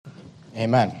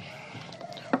Amen.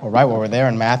 All right, well, we're there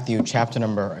in Luke chapter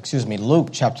number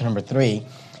 3.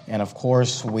 And of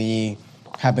course, we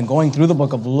have been going through the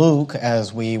book of Luke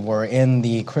as we were in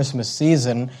the Christmas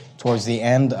season towards the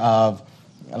end of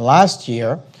last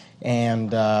year.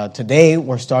 And today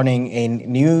we're starting a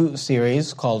new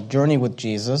series called Journey with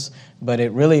Jesus, but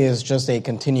it really is just a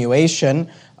continuation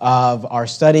of our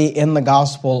study in the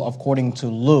Gospel according to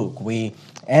Luke. We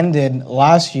ended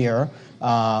last year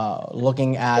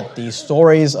looking at the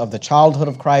stories of the childhood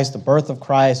of Christ, the birth of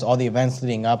Christ, all the events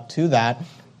leading up to that.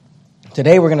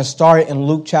 Today we're going to start in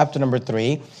Luke chapter number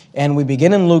 3, and we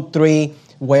begin in Luke 3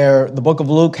 where the book of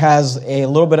Luke has a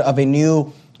little bit of a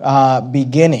new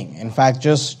beginning. In fact,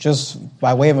 just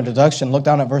by way of introduction, look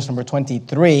down at verse number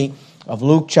 23 of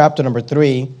Luke chapter number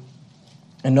 3,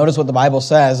 and notice what the Bible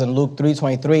says in Luke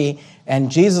 3:23. And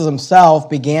Jesus himself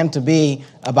began to be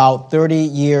about 30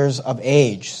 years of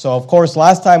age. So, of course,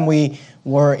 last time we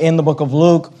were in the book of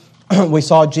Luke, we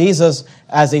saw Jesus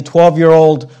as a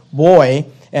 12-year-old boy,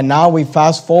 and now we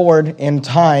fast forward in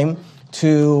time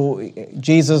to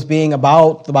Jesus being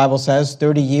about, the Bible says,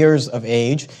 30 years of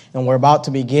age, and we're about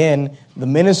to begin the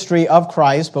ministry of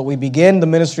Christ, but we begin the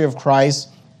ministry of Christ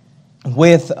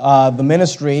with the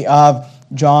ministry of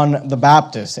John the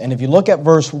Baptist. And if you look at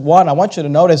verse 1, I want you to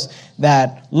notice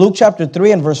that Luke chapter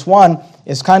 3 and verse 1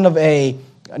 is kind of a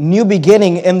new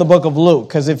beginning in the book of Luke.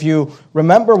 Because if you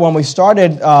remember when we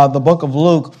started the book of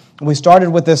Luke, we started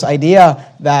with this idea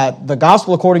that the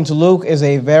gospel according to Luke is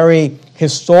a very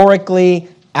historically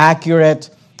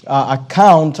accurate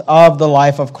account of the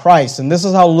life of Christ. And this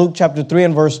is how Luke chapter 3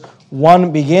 and verse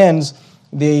 1 begins.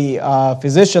 The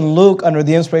physician Luke, under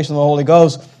the inspiration of the Holy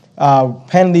Ghost,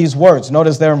 penned these words.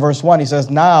 Notice there in verse 1, he says,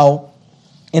 "Now,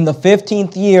 in the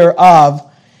 15th year of,"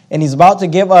 and he's about to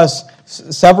give us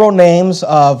several names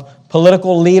of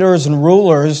political leaders and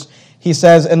rulers. He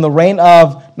says, in the reign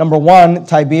of, number 1,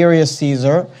 Tiberius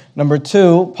Caesar, number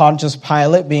 2, Pontius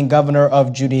Pilate, being governor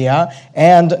of Judea,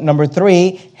 and number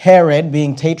 3, Herod,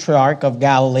 being tetrarch of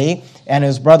Galilee, and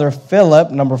his brother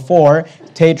Philip, number 4,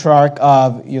 tetrarch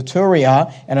of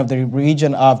Iturea and of the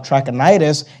region of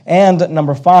Trachonitis, and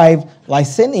number 5,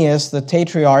 Licinius, the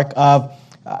tetrarch of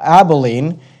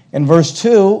Abilene. In verse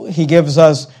 2, he gives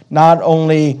us not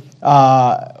only,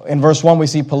 in verse 1 we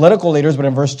see political leaders, but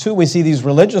in verse 2 we see these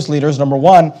religious leaders. Number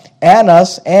 1,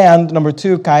 Annas, and number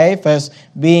 2, Caiaphas,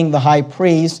 being the high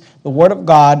priest. The word of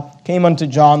God came unto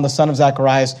John, the son of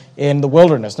Zacharias, in the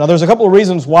wilderness. Now there's a couple of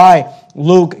reasons why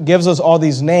Luke gives us all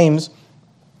these names.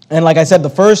 And like I said, the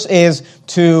first is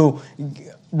to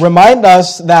remind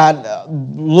us that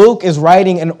Luke is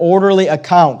writing an orderly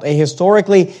account, a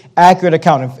historically accurate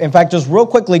account. In fact, just real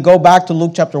quickly, go back to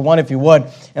Luke chapter 1, if you would,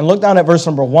 and look down at verse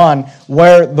number 1,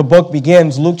 where the book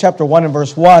begins. Luke chapter 1 and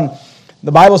verse 1,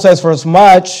 the Bible says, "For as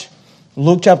much,"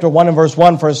 Luke chapter 1 and verse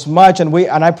 1, "For as much," and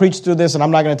I preached through this, and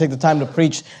I'm not going to take the time to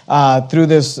preach through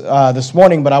this this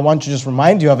morning, but I want to just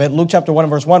remind you of it. Luke chapter 1 and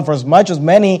verse 1, "For as much as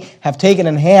many have taken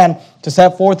in hand to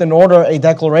set forth in order a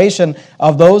declaration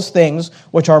of those things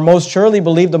which are most surely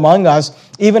believed among us,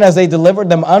 even as they delivered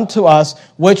them unto us,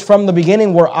 which from the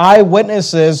beginning were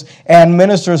eyewitnesses and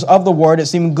ministers of the word, it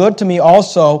seemed good to me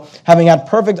also, having had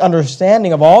perfect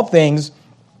understanding of all things,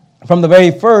 from the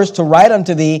very first to write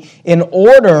unto thee in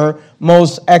order,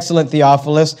 most excellent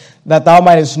Theophilus, that thou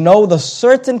mightest know the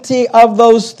certainty of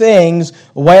those things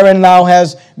wherein thou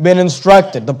hast been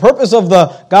instructed." The purpose of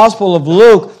the Gospel of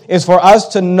Luke is for us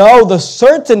to know the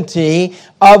certainty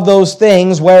of those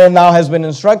things wherein thou hast been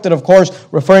instructed, of course,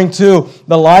 referring to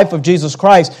the life of Jesus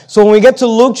Christ. So when we get to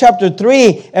Luke chapter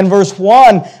 3 and verse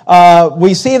 1,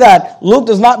 we see that Luke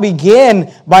does not begin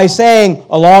by saying,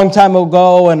 a long time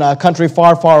ago in a country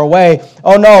far, far away.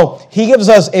 Oh no, he gives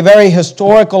us a very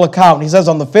historical account. He says,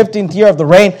 on the 15th year of the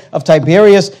reign of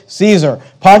Tiberius Caesar,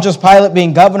 Pontius Pilate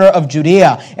being governor of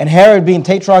Judea, and Herod being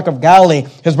tetrarch of Galilee,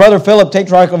 his brother Philip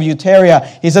tetrarch of Iturea,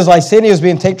 he says Licinius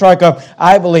being tetrarch of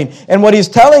Abilene. And what he's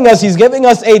telling us, he's giving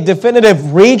us a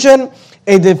definitive region,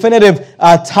 a definitive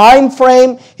time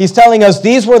frame. He's telling us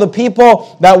these were the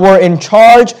people that were in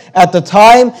charge at the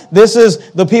time. This is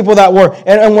the people that were,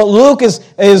 and what Luke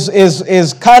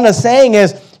is kind of saying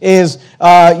is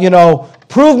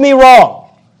prove me wrong.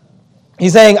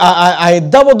 He's saying, I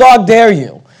double dog dare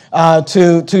you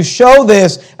to show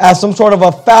this as some sort of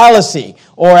a fallacy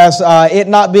or as it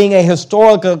not being a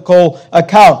historical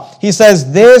account. He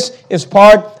says this is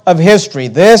part of history.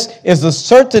 This is the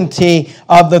certainty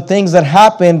of the things that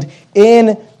happened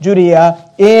in Judea,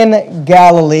 in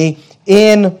Galilee,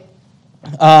 in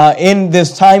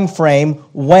this time frame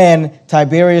when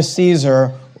Tiberius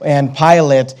Caesar and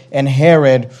Pilate and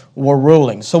Herod were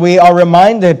ruling. So we are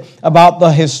reminded about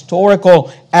the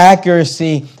historical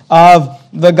accuracy of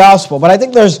the gospel. But I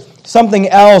think there's something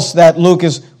else that Luke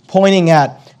is pointing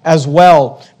at as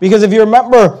well. Because if you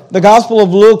remember the Gospel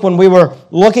of Luke, when we were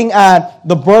looking at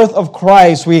the birth of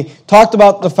Christ, we talked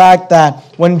about the fact that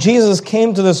when Jesus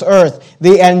came to this earth,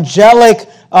 the angelic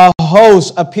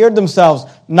hosts appeared themselves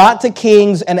not to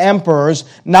kings and emperors,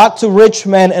 not to rich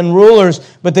men and rulers,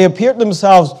 but they appeared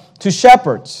themselves to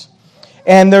shepherds.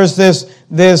 And there's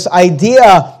this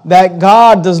idea that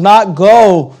God does not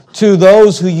go to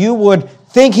those who you would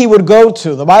think he would go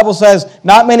to. The Bible says,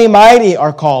 not many mighty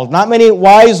are called, not many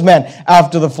wise men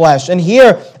after the flesh. And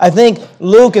here, I think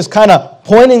Luke is kind of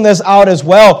pointing this out as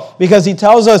well, because he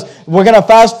tells us, we're going to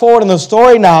fast forward in the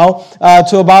story now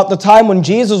to about the time when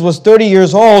Jesus was 30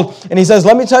 years old, and he says,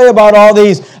 let me tell you about all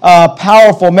these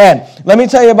powerful men. Let me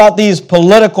tell you about these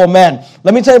political men.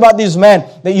 Let me tell you about these men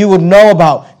that you would know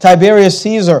about. Tiberius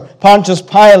Caesar, Pontius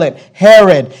Pilate,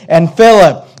 Herod, and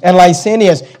Philip, and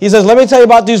Licinius. He says, let me tell you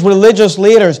about these religious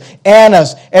leaders,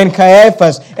 Annas and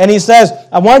Caiaphas. And he says,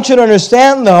 I want you to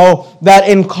understand, though, that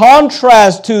in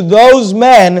contrast to those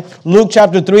men, Luke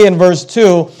chapter 3 and verse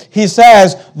 2, he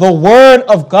says, the word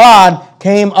of God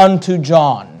came unto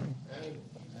John.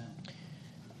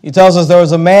 He tells us there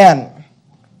was a man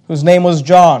whose name was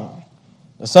John,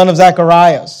 the son of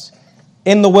Zacharias,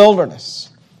 in the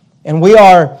wilderness. And we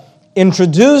are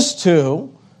introduced to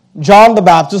John the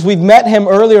Baptist. We've met him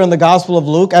earlier in the Gospel of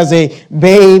Luke as a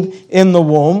babe in the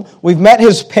womb. We've met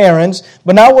his parents,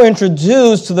 but now we're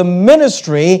introduced to the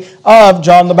ministry of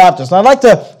John the Baptist. Now, I'd like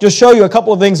to just show you a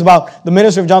couple of things about the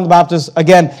ministry of John the Baptist,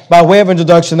 again, by way of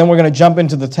introduction, then we're going to jump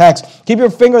into the text. Keep your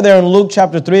finger there in Luke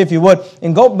chapter 3, if you would,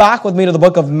 and go back with me to the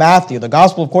book of Matthew, the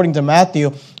Gospel according to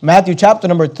Matthew. Matthew chapter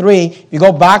number 3. If you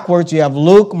go backwards, you have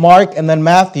Luke, Mark, and then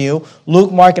Matthew.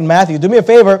 Luke, Mark, and Matthew. Do me a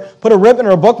favor, put a ribbon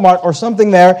or a bookmark or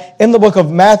something there in the book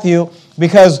of Matthew,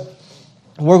 because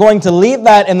we're going to leave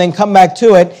that and then come back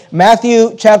to it.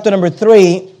 Matthew chapter number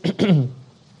 3.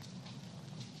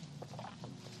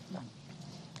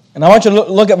 And I want you to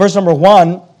look at verse number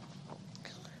 1.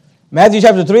 Matthew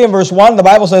chapter 3 and verse 1, the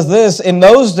Bible says this, in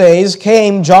those days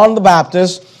came John the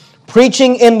Baptist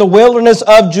preaching in the wilderness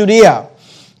of Judea.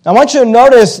 I want you to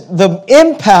notice the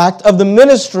impact of the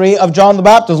ministry of John the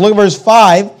Baptist. Look at verse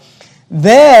 5.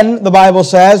 Then, the Bible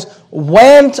says,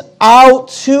 went out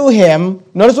to him,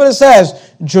 notice what it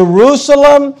says,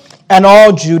 Jerusalem and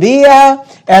all Judea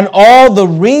and all the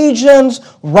regions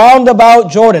round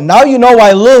about Jordan. Now you know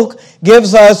why Luke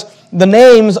gives us the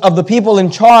names of the people in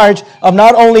charge of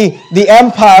not only the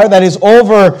empire that is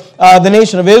over the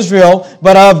nation of Israel,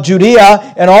 but of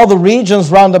Judea and all the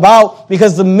regions round about,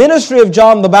 because the ministry of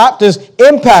John the Baptist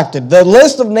impacted. The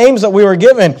list of names that we were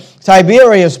given,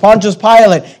 Tiberius, Pontius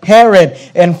Pilate, Herod,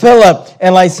 and Philip,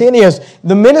 and Licinius,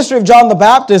 the ministry of John the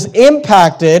Baptist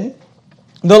impacted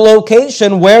the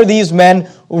location where these men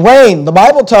reigned. The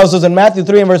Bible tells us in Matthew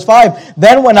 3 and verse 5,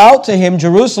 then went out to him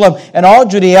Jerusalem and all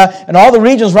Judea and all the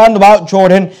regions round about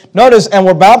Jordan, notice, and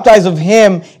were baptized of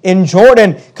him in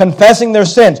Jordan, confessing their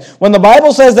sins. When the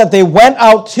Bible says that they went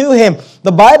out to him,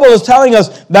 the Bible is telling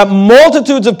us that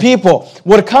multitudes of people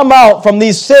would come out from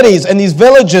these cities and these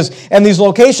villages and these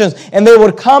locations, and they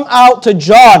would come out to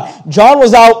John. John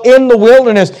was out in the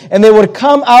wilderness, and they would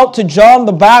come out to John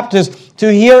the Baptist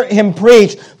to hear him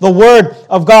preach the word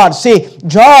of God. See,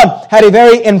 John had a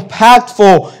very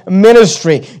impactful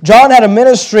ministry. John had a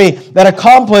ministry that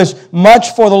accomplished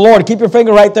much for the Lord. Keep your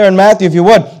finger right there in Matthew, if you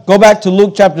would. Go back to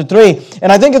Luke chapter 3.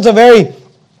 And I think it's a very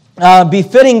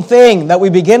befitting thing that we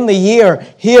begin the year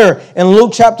here in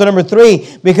Luke chapter number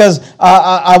 3, because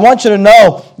I want you to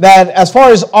know that as far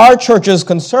as our church is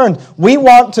concerned, we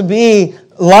want to be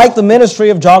like the ministry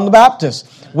of John the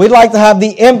Baptist. We'd like to have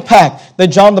the impact that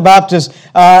John the Baptist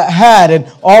had. And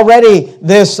already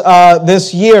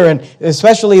this year, and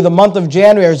especially the month of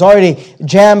January, is already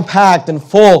jam-packed and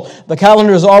full. The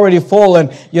calendar is already full.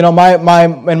 And, you know,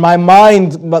 in my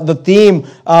mind, the theme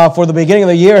for the beginning of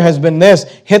the year has been this: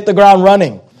 hit the ground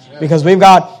running. Because we've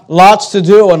got lots to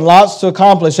do and lots to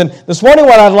accomplish. And this morning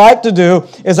what I'd like to do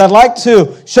is I'd like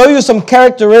to show you some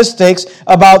characteristics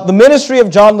about the ministry of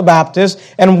John the Baptist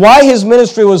and why his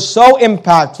ministry was so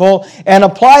impactful, and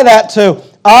apply that to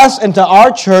us and to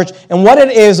our church and what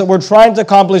it is that we're trying to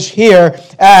accomplish here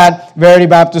at Verity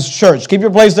Baptist Church. Keep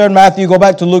your place there in Matthew. Go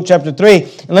back to Luke chapter 3.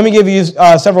 And let me give you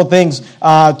several things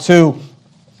to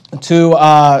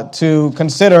to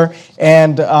consider,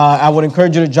 and I would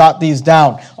encourage you to jot these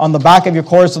down. On the back of your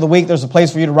course of the week, there's a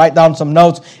place for you to write down some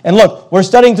notes. And look, we're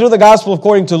studying through the gospel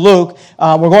according to Luke.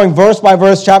 We're going verse by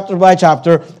verse, chapter by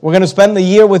chapter. We're going to spend the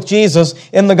year with Jesus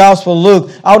in the gospel of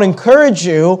Luke. I would encourage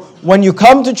you, when you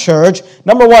come to church,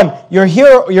 number one, you're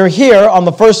here on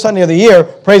the first Sunday of the year.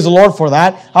 Praise the Lord for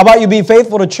that. How about you be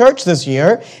faithful to church this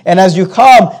year? And as you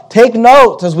come, take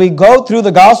notes as we go through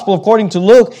the gospel according to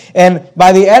Luke. And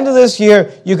by the end of this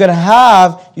year, you can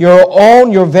have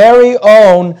your very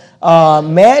own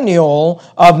manual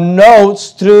of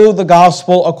notes through the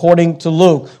gospel according to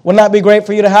Luke. Wouldn't that be great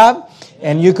for you to have?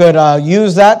 And you could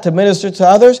use that to minister to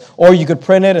others, or you could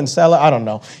print it and sell it. I don't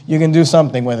know. You can do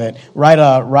something with it. Write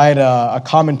a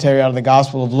commentary out of the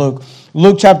Gospel of Luke.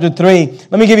 Luke chapter 3.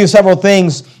 Let me give you several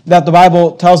things that the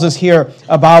Bible tells us here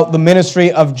about the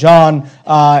ministry of John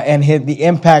and the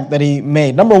impact that he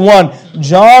made. Number one,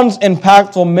 John's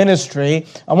impactful ministry.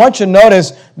 I want you to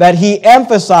notice that he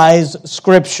emphasized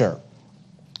Scripture.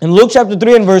 In Luke chapter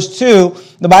 3 and verse 2,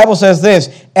 the Bible says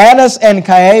this, Annas and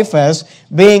Caiaphas,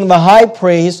 being the high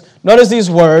priest, notice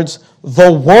these words,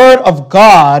 the word of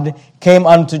God came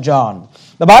unto John.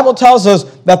 The Bible tells us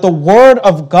that the word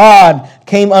of God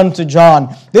came unto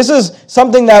John. This is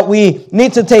something that we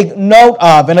need to take note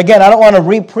of. And again, I don't want to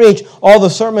re-preach all the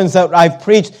sermons that I've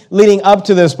preached leading up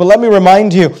to this, but let me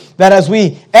remind you that as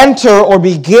we enter or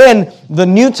begin the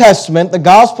New Testament, the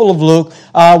Gospel of Luke,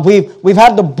 we've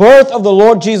had the birth of the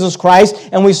Lord Jesus Christ,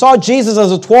 and we saw Jesus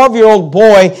as a 12-year-old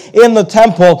boy in the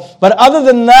temple. But other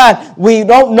than that, we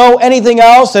don't know anything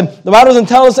else, and the Bible doesn't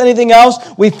tell us anything else.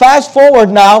 We fast forward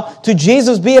now to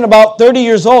Jesus being about 30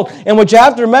 years old, and what you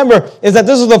have to remember is that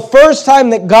this is the first time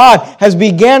that God has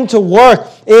began to work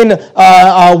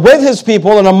with His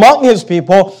people and among His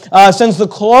people since the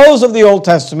close of the Old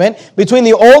Testament. Between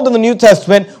the Old and the New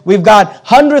Testament, we've got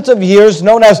hundreds of years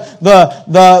known as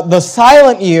the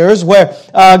silent years, where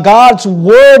God's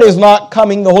Word is not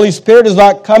coming, the Holy Spirit is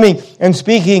not coming and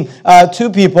speaking to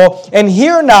people. And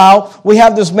here now, we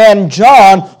have this man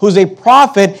John, who's a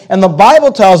prophet, and the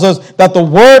Bible tells us that the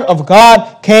Word of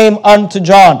God came unto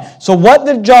John. So what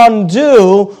did John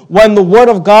do when the Word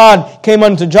of God came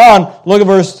unto John? Look at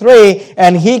verse 3,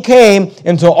 and he came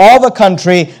into all the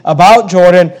country about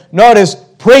Jordan. Notice,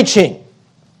 preaching.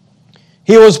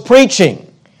 He was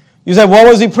preaching. You say, what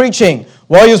was he preaching?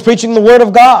 Well, he was preaching the Word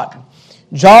of God.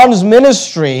 John's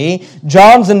ministry,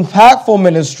 John's impactful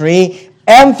ministry,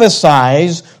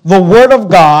 emphasized the Word of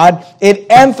God. It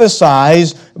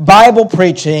emphasized Bible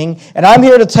preaching. And I'm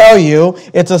here to tell you,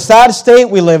 it's a sad state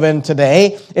we live in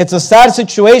today. It's a sad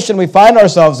situation we find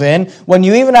ourselves in when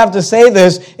you even have to say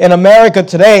this in America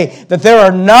today, that there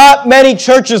are not many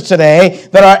churches today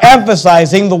that are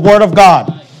emphasizing the Word of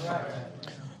God.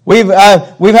 We've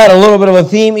had a little bit of a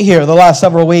theme here the last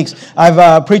several weeks.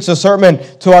 I've preached a sermon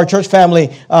to our church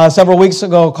family several weeks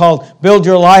ago called Build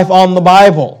Your Life on the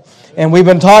Bible. And we've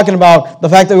been talking about the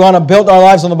fact that we want to build our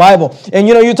lives on the Bible. And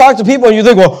you talk to people and you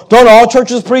think, well, don't all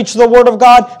churches preach the Word of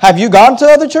God? Have you gone to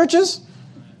other churches?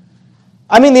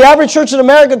 I mean, the average church in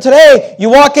America today, you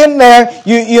walk in there,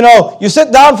 you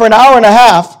sit down for an hour and a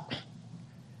half,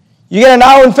 you get an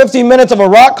hour and 15 minutes of a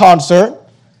rock concert,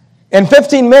 and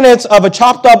 15 minutes of a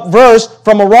chopped up verse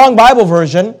from a wrong Bible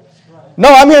version. No,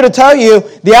 I'm here to tell you,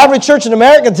 the average church in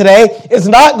America today is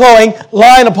not going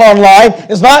line upon line,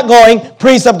 is not going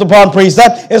precept upon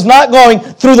precept, is not going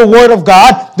through the Word of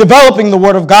God, developing the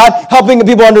Word of God, helping the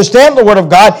people understand the Word of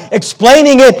God,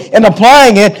 explaining it and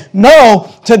applying it. No,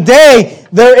 today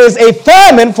there is a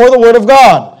famine for the Word of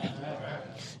God.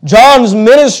 John's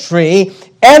ministry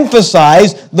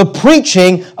emphasize the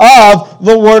preaching of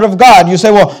the Word of God. You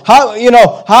say, well,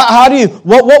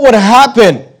 what would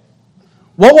happen?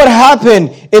 What would happen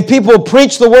if people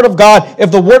preached the Word of God, if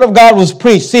the Word of God was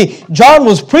preached? See, John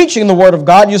was preaching the Word of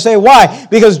God. You say, why?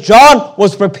 Because John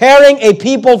was preparing a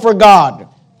people for God.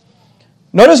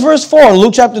 Notice verse 4,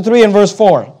 Luke chapter 3 and verse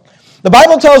 4. The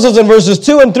Bible tells us in verses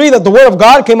 2 and 3 that the Word of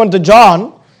God came unto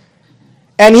John,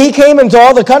 and he came into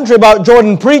all the country about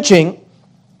Jordan preaching.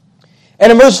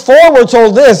 And in verse 4, we're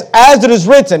told this, as it is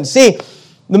written. See,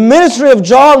 the ministry of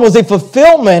John was a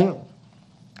fulfillment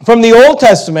from the Old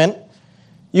Testament.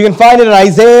 You can find it in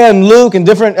Isaiah and Luke and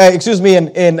different,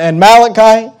 in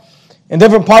Malachi, in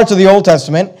different parts of the Old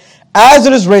Testament. As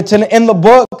it is written in the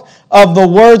book of the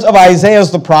words of Isaiah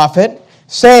the prophet,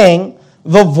 saying,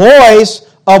 the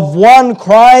voice of one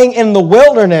crying in the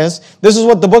wilderness. This is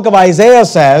what the book of Isaiah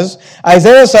says.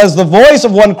 Isaiah says, the voice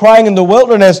of one crying in the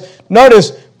wilderness.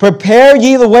 Notice, prepare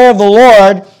ye the way of the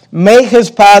Lord, make his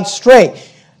path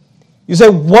straight. You say,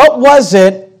 what was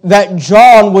it that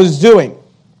John was doing?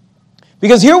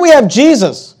 Because here we have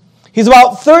Jesus. He's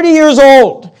about 30 years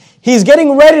old. He's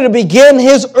getting ready to begin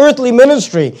his earthly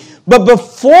ministry. But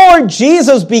before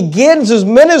Jesus begins his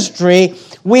ministry,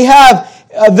 we have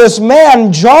this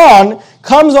man, John,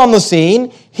 comes on the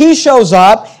scene. He shows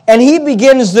up and he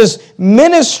begins this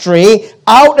ministry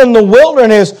out in the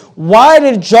wilderness. Why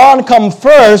did John come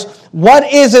first?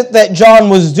 What is it that John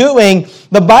was doing?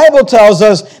 The Bible tells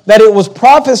us that it was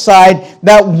prophesied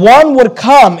that one would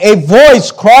come, a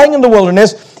voice crying in the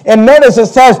wilderness. And notice it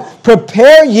says,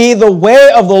 prepare ye the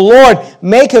way of the Lord,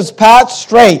 make his path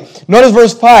straight. Notice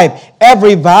verse 5,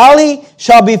 every valley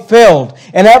shall be filled,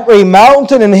 and every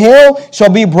mountain and hill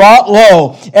shall be brought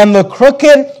low, and the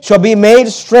crooked shall be made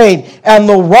straight, and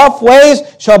the rough ways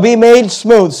shall be made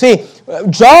smooth. See,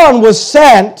 John was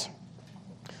sent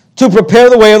to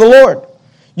prepare the way of the Lord.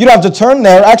 You don't have to turn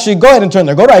there. Actually, go ahead and turn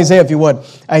there. Go to Isaiah if you would.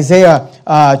 Isaiah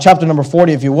chapter number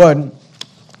 40 if you would.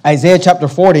 Isaiah chapter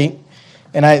 40.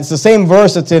 And it's the same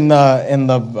verse that's in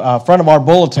the front of our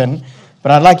bulletin,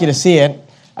 but I'd like you to see it.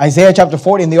 Isaiah chapter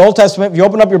 40 in the Old Testament. If you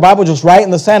open up your Bible just right in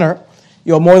the center,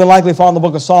 you'll more than likely find the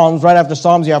book of Psalms. Right after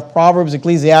Psalms, you have Proverbs,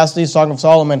 Ecclesiastes, Song of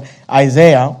Solomon,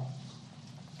 Isaiah.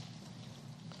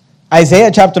 Isaiah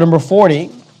chapter number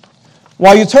 40.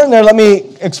 While you turn there, let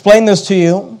me explain this to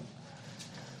you.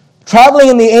 Traveling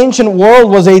in the ancient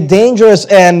world was a dangerous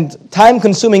and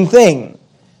time-consuming thing.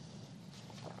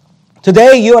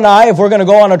 Today, you and I, if we're going to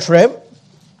go on a trip,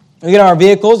 we get on our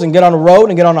vehicles and get on a road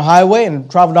and get on a highway and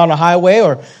travel down a highway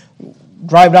or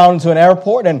drive down to an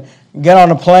airport and get on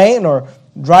a plane or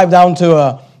drive down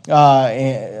to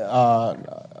a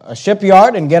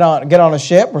shipyard and get on a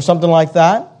ship or something like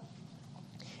that.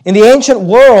 In the ancient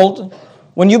world,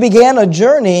 when you began a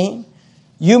journey,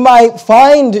 you might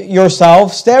find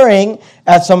yourself staring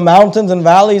at some mountains and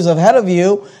valleys ahead of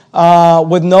you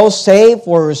with no safe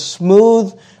or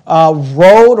smooth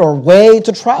road or way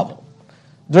to travel.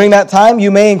 During that time,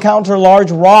 you may encounter large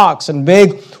rocks and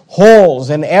big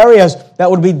holes and areas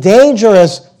that would be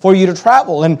dangerous for you to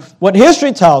travel. And what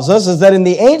history tells us is that in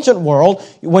the ancient world,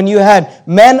 when you had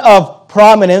men of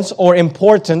prominence or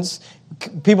importance,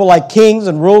 people like kings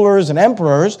and rulers and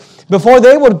emperors, before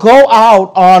they would go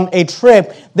out on a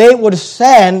trip, they would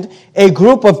send a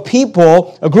group of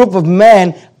people, a group of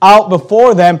men out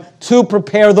before them to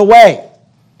prepare the way.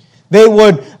 They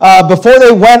would, before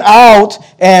they went out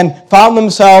and found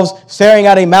themselves staring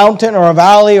at a mountain or a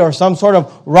valley or some sort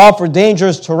of rough or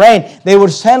dangerous terrain, they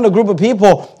would send a group of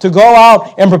people to go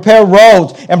out and prepare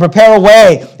roads and prepare a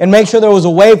way and make sure there was a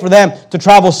way for them to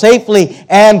travel safely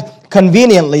and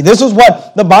conveniently. This is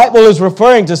what the Bible is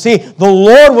referring to. See, the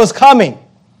Lord was coming.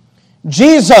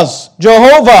 Jesus,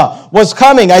 Jehovah, was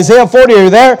coming. Isaiah 40, are you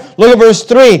there? Look at verse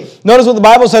 3. Notice what the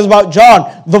Bible says about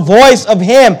John. The voice of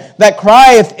him that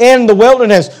crieth in the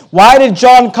wilderness. Why did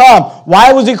John come?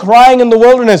 Why was he crying in the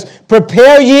wilderness?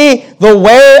 Prepare ye the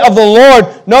way of the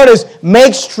Lord. Notice,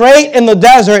 make straight in the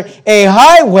desert a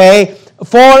highway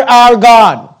for our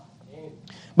God.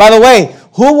 By the way,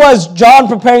 who was John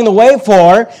preparing the way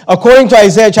for? According to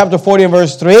Isaiah chapter 40 and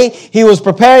verse 3, he was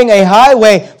preparing a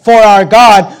highway for our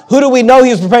God. Who do we know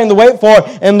he was preparing the way for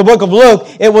in the book of Luke?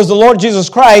 It was the Lord Jesus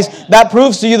Christ. That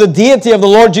proves to you the deity of the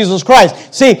Lord Jesus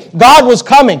Christ. See, God was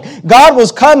coming. God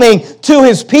was coming to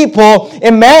his people.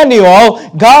 Emmanuel,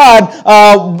 God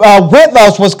with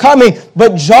us, was coming.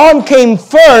 But John came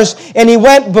first, and he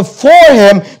went before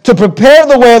him to prepare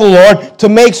the way of the Lord, to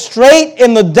make straight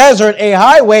in the desert a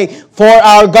highway for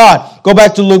our God. Go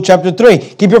back to Luke chapter 3.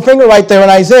 Keep your finger right there in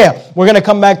Isaiah. We're going to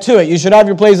come back to it. You should have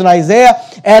your place in Isaiah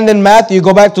and in Matthew.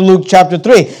 Go back to Luke chapter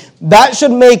 3. That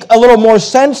should make a little more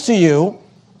sense to you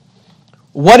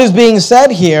what is being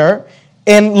said here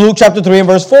in Luke chapter 3 and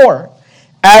verse 4.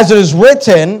 As it is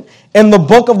written in the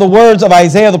book of the words of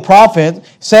Isaiah the prophet,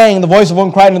 saying, the voice of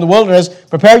one cried in the wilderness,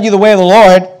 prepare ye the way of the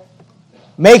Lord,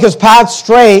 make his path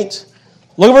straight.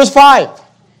 Look at verse 5.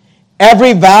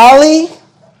 Every valley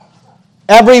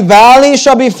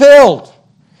shall be filled.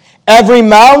 Every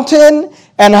mountain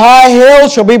and high hill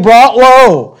shall be brought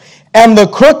low. And the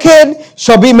crooked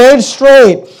shall be made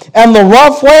straight. And the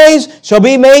rough ways shall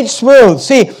be made smooth.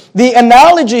 See, the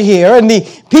analogy here, and the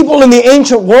people in the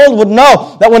ancient world would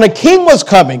know that when a king was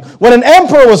coming, when an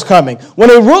emperor was coming, when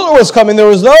a ruler was coming, there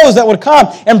was those that would come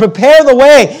and prepare the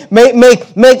way, make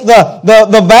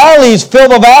the valleys, fill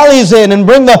the valleys in, and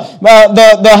bring the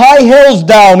high hills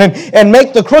down, and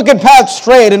make the crooked path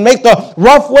straight, and make the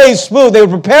rough ways smooth. They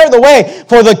would prepare the way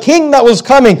for the king that was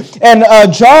coming. And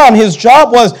John, his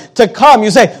job was to come.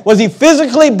 You say, was he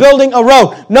physically building a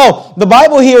road? No, the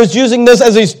Bible here is using this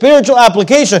as a spiritual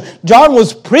application. John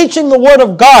was preaching the word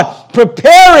of God,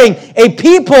 preparing a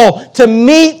people to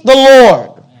meet the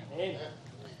Lord.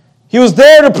 He was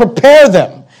there to prepare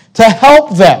them, to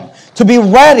help them, to be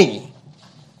ready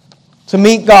to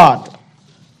meet God,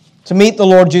 to meet the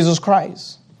Lord Jesus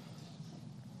Christ.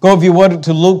 Go, if you would,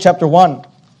 to Luke chapter 1.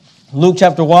 Luke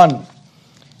chapter 1.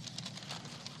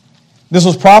 This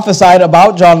was prophesied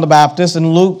about John the Baptist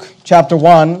in Luke chapter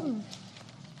 1.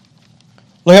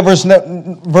 Look at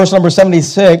verse number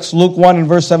 76. Luke 1 and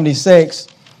verse 76.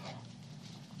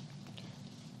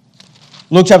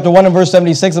 Luke chapter 1 and verse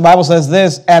 76, the Bible says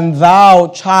this, "And thou,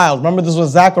 child," remember this was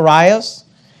Zacharias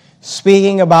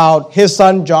speaking about his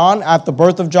son John at the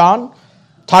birth of John,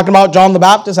 talking about John the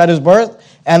Baptist at his birth.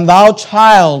 "And thou,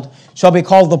 child, shall be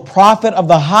called the prophet of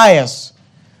the highest,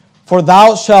 for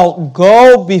thou shalt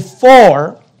go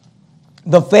before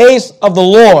the face of the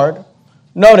Lord,"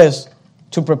 notice,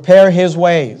 "to prepare his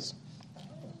ways."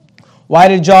 Why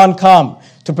did John come?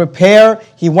 To prepare.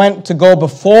 He went to go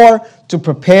before to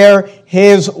prepare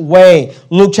his way.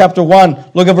 Luke chapter 1,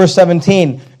 look at verse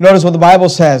 17. Notice what the Bible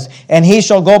says. "And he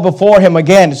shall go before him,"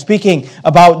 again, speaking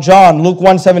about John, Luke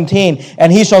 1:17.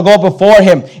 "And he shall go before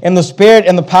him in the spirit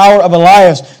and the power of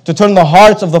Elias, to turn the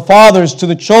hearts of the fathers to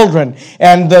the children,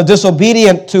 and the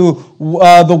disobedient to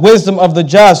the wisdom of the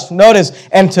just." Notice,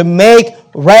 "and to make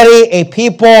ready a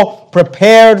people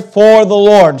prepared for the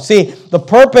Lord." See, the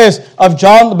purpose of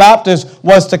John the Baptist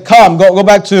was to come. Go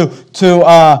back to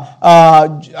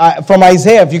from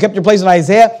Isaiah. If you kept your place in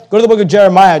Isaiah, go to the book of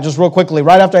Jeremiah just real quickly.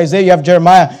 Right after Isaiah, you have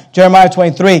Jeremiah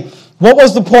 23. What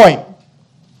was the point?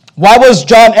 Why was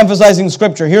John emphasizing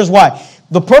Scripture? Here's why.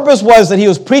 The purpose was that he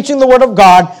was preaching the Word of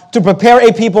God to prepare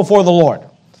a people for the Lord.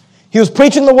 He was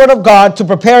preaching the Word of God to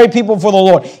prepare a people for the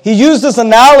Lord. He used this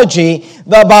analogy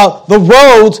about the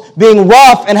roads being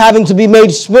rough and having to be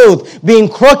made smooth, being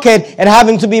crooked and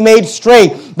having to be made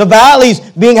straight, the valleys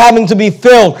having to be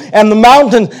filled, and the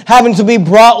mountains having to be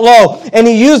brought low. And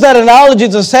he used that analogy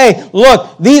to say, look,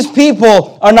 these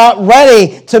people are not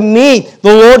ready to meet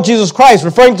the Lord Jesus Christ,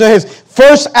 referring to his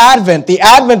first advent, the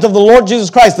advent of the Lord Jesus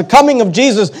Christ, the coming of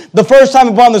Jesus, the first time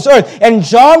upon this earth. And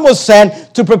John was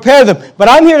sent to prepare them. But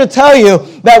I'm here to tell you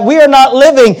that we are not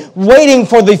living waiting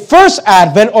for the first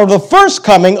advent or the first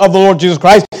coming of the Lord Jesus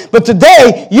Christ. But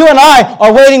today, you and I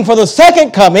are waiting for the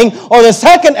second coming or the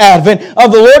second advent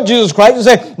of the Lord Jesus Christ. And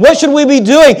say, what should we be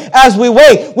doing as we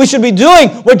wait? We should be doing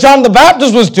what John the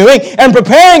Baptist was doing and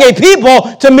preparing a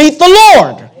people to meet the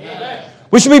Lord.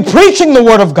 We should be preaching the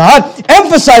Word of God,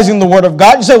 emphasizing the Word of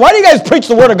God. You say, why do you guys preach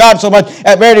the Word of God so much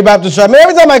at Verity Baptist Church? I mean,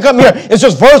 every time I come here, it's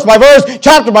just verse by verse,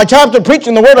 chapter by chapter,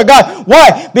 preaching the Word of God.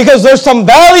 Why? Because there's some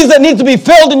valleys that need to be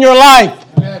filled in your life.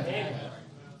 Amen.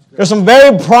 There's some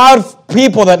very proud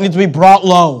people that need to be brought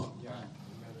low.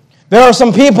 There are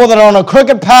some people that are on a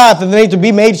crooked path and they need to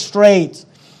be made straight.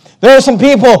 There are some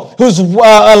people whose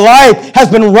life has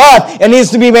been rough and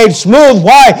needs to be made smooth.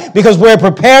 Why? Because we're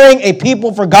preparing a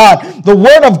people for God. The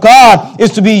Word of God is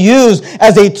to be used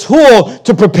as a tool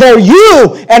to prepare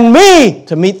you and me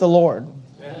to meet the Lord.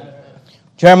 Amen.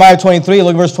 Jeremiah 23,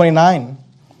 look at verse 29.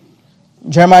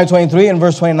 Jeremiah 23 and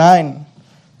verse 29.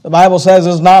 The Bible says,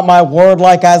 "Is not my word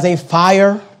like as a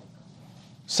fire,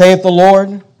 saith the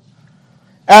Lord,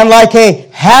 and like a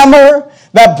hammer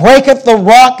that breaketh the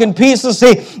rock in pieces?"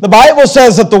 See, the Bible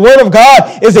says that the Word of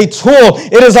God is a tool.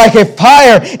 It is like a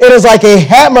fire. It is like a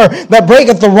hammer that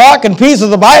breaketh the rock in pieces.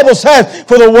 The Bible says,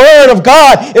 "For the Word of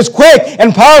God is quick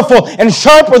and powerful and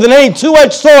sharper than any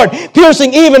two-edged sword,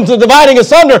 piercing even to dividing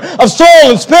asunder of soul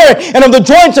and spirit and of the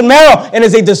joints and marrow, and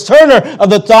is a discerner of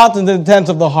the thoughts and the intents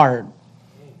of the heart."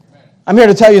 I'm here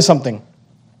to tell you something.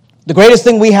 The greatest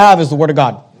thing we have is the Word of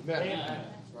God. Amen.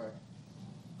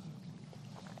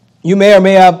 You may or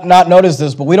may have not noticed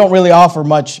this, but we don't really offer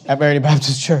much at Verity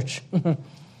Baptist Church.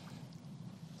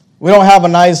 We don't have a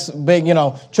nice, big,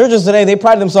 churches today, they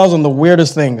pride themselves on the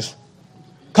weirdest things.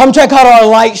 Come check out our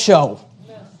light show.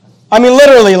 I mean,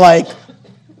 literally, like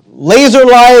laser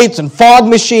lights and fog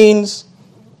machines.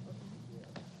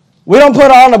 We don't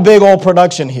put on a big old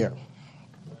production here.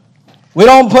 We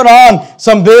don't put on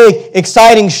some big,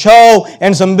 exciting show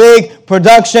and some big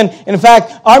production. In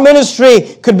fact, our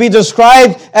ministry could be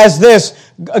described as this.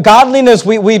 Godliness,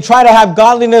 we try to have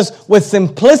godliness with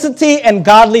simplicity and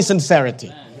godly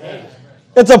sincerity.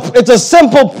 It's a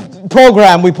simple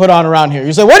program we put on around here.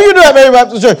 You say, what do you do at Verity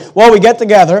Baptist Church? Well, we get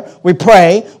together, we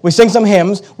pray, we sing some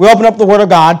hymns, we open up the Word of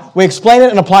God, we explain it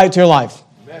and apply it to your life.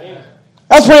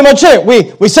 That's pretty much it.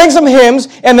 We sing some hymns,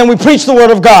 and then we preach the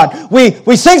Word of God. We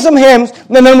sing some hymns,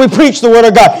 and then we preach the Word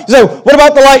of God. You say, what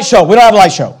about the light show? We don't have a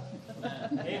light show.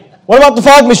 What about the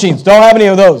fog machines? Don't have any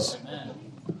of those.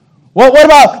 What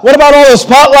about all the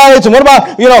spotlights, and what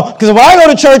about, because when I go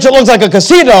to church, it looks like a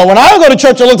casino. When I go to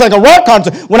church, it looks like a rock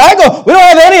concert. When I go, we don't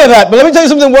have any of that. But let me tell you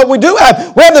something, what we do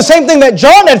have, we have the same thing that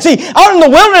John had. See, out in the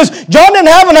wilderness, John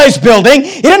didn't have a nice building.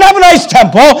 He didn't have a nice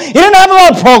temple. He didn't have a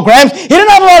lot of programs. He didn't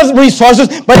have a lot of resources,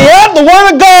 but he had the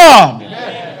Word of God.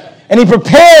 Amen. And he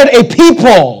prepared a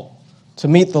people to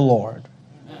meet the Lord.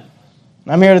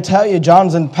 I'm here to tell you,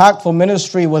 John's impactful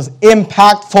ministry was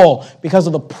impactful because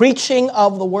of the preaching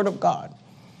of the Word of God.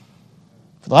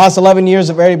 For the last 11 years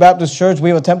at Verity Baptist Church, we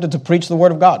have attempted to preach the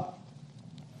Word of God.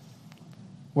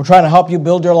 We're trying to help you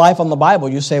build your life on the Bible.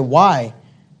 You say, why?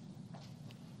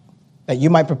 That you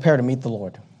might prepare to meet the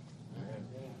Lord.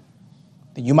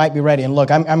 That you might be ready. And look,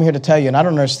 I'm here to tell you, and I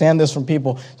don't understand this from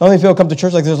people. Some of people come to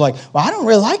church like this, like, well, I don't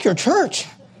really like your church.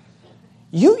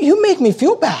 You make me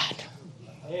feel bad.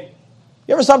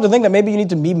 You ever stop to think that maybe you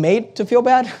need to be made to feel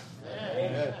bad?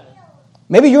 Amen.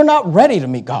 Maybe you're not ready to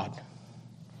meet God.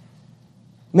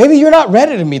 Maybe you're not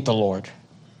ready to meet the Lord.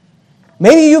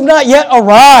 Maybe you've not yet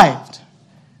arrived.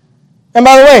 And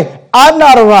by the way, I've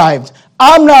not arrived.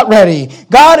 I'm not ready.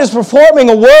 God is performing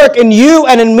a work in you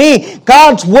and in me.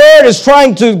 God's Word is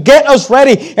trying to get us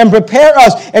ready and prepare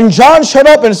us. And John showed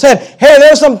up and said, hey,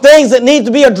 there's some things that need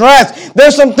to be addressed.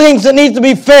 There's some things that need to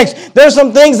be fixed. There's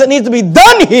some things that need to be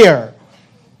done here.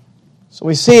 So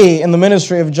we see in the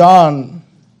ministry of John,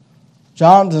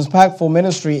 John's impactful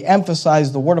ministry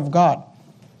emphasized the Word of God.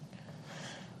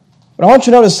 But I want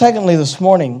you to notice, secondly, this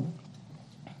morning,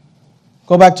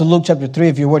 go back to Luke chapter 3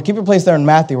 if you would. Keep your place there in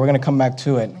Matthew. We're going to come back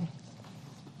to it.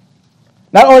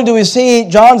 Not only do we see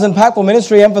John's impactful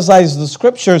ministry emphasize the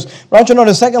Scriptures, but I want you to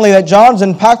notice, secondly, that John's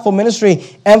impactful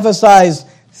ministry emphasized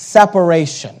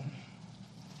separation.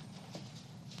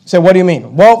 You say, what do you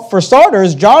mean? Well, for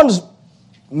starters, John's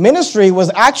ministry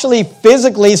was actually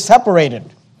physically separated.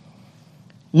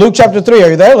 Luke chapter 3, are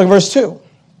you there? Look at verse 2.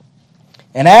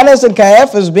 And Annas and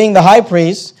Caiaphas, being the high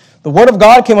priests, the word of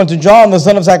God came unto John, the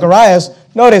son of Zacharias,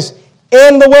 notice,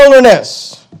 in the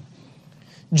wilderness.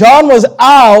 John was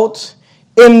out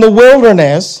in the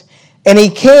wilderness, and he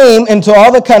came into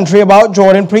all the country about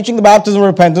Jordan, preaching the baptism of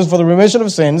repentance for the remission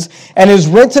of sins, and is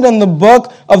written in the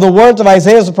book of the words of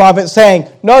Isaiah the prophet, saying,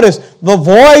 notice, the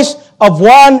voice of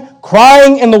one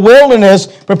crying in the wilderness,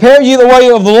 prepare ye the way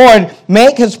of the Lord,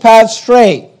 make his path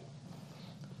straight.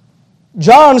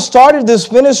 John started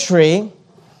this ministry,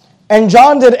 and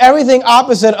John did everything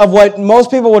opposite of what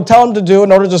most people would tell him to do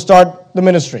in order to start the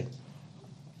ministry.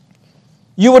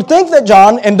 You would think that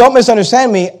John, and don't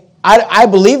misunderstand me, I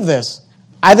believe this.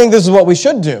 I think this is what we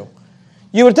should do.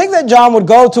 You would think that John would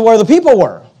go to where the people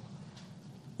were.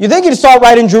 You think he'd start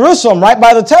right in Jerusalem, right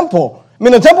by the temple. I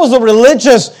mean, the temple is the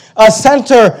religious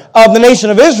center of the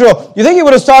nation of Israel. You think he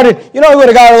would have started, he would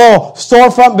have got a little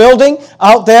storefront building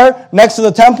out there next to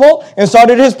the temple and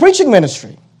started his preaching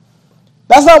ministry.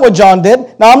 That's not what John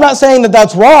did. Now, I'm not saying that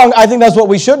that's wrong. I think that's what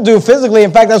we should do physically.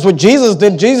 In fact, that's what Jesus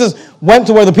did. Jesus went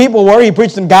to where the people were. He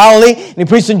preached in Galilee, and he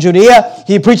preached in Judea.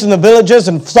 He preached in the villages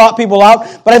and sought people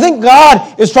out. But I think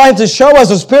God is trying to show us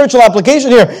a spiritual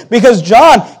application here, because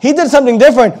John, he did something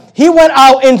different. He went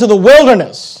out into the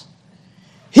wilderness.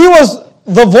 He was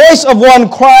the voice of one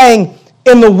crying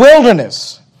in the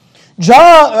wilderness.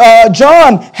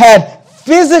 John had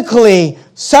physically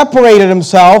separated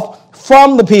himself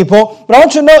from the people, but I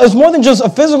want you to know it's more than just a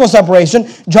physical separation.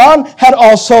 John had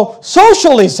also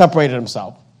socially separated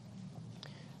himself.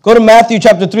 Go to Matthew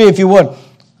chapter 3 if you would.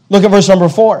 Look at verse number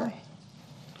 4.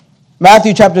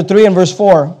 Matthew chapter 3 and verse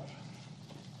 4.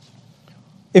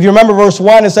 If you remember verse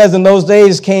 1, it says, in those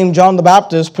days came John the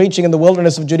Baptist preaching in the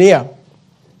wilderness of Judea.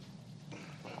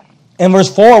 In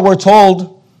verse 4, we're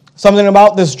told something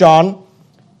about this John.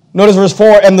 Notice verse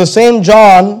 4, and the same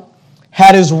John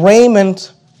had his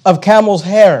raiment of camel's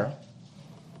hair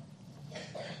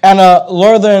and a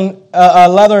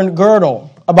leathern girdle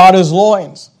about his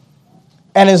loins,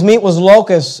 and his meat was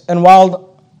locusts and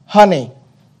wild honey.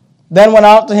 Then went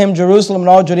out to him Jerusalem and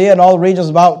all Judea and all the regions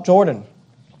about Jordan.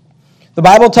 The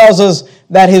Bible tells us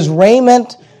that his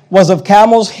raiment was of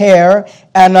camel's hair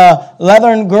and a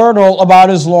leathern girdle about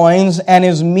his loins, and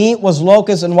his meat was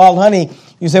locusts and wild honey.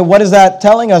 You say, what is that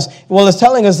telling us? Well, it's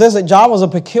telling us this, that John was a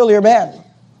peculiar man.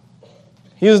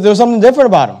 There was something different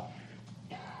about him.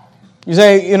 You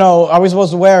say, are we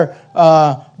supposed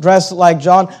to dress like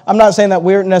John? I'm not saying that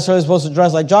we're necessarily supposed to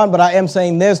dress like John, but I am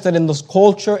saying this, that in this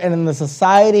culture and in the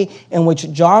society in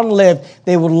which John lived,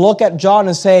 they would look at John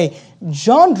and say,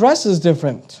 John dresses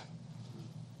different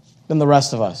than the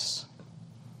rest of us.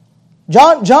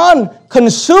 John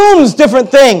consumes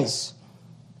different things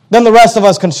than the rest of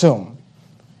us consume.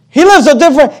 He's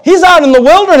out in the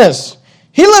wilderness.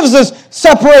 He lives this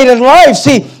separated life.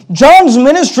 See, John's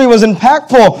ministry was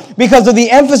impactful because of the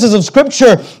emphasis of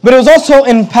Scripture, but it was also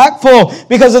impactful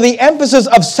because of the emphasis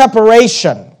of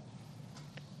separation.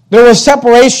 There was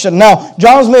separation. Now,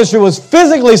 John's ministry was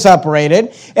physically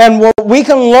separated, and what we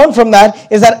can learn from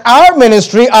that is that our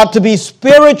ministry ought to be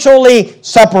spiritually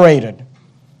separated.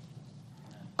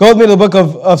 Go with me to the book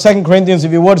of 2 Corinthians,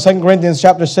 if you would, 2 Corinthians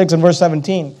chapter 6 and verse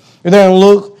 17. You're there in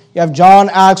Luke, you have John,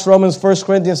 Acts, Romans, 1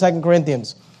 Corinthians, 2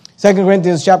 Corinthians. 2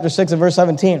 Corinthians chapter 6 and verse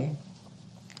 17.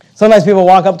 Sometimes people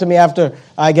walk up to me after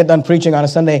I get done preaching on a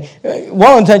Sunday,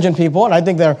 well-intentioned people, and I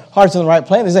think their heart's in the right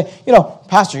place. They say,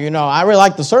 Pastor, I really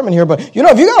like the sermon here, but, if you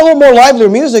got a little more livelier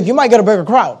music, you might get a bigger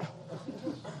crowd.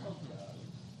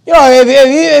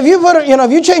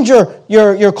 If you change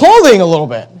your clothing a little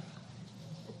bit,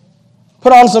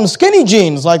 put on some skinny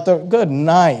jeans like the good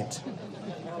night.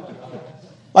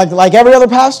 Like every other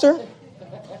pastor.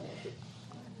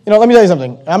 Let me tell you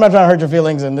something. I'm not trying to hurt your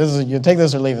feelings, and you take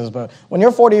this or leave this, but when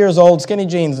you're 40 years old, skinny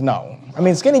jeans, no. I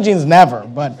mean, skinny jeans never,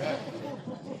 but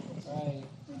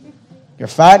you're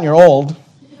fat and you're old.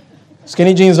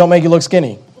 Skinny jeans don't make you look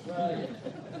skinny.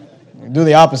 You do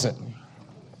the opposite.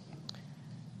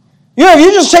 If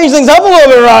you just change things up a little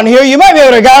bit around here, you might be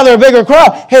able to gather a bigger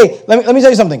crowd. Hey, let me tell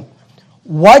you something.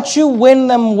 What you win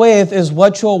them with is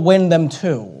what you'll win them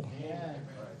to.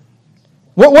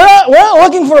 We're not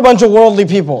looking for a bunch of worldly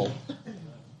people.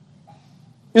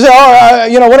 You say,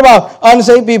 what about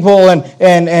unsaved people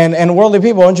and worldly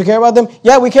people? Don't you care about them?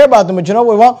 Yeah, we care about them, but you know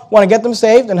what we want? We want to get them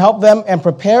saved and help them and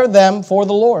prepare them for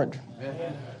the Lord.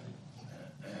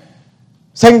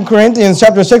 2 Corinthians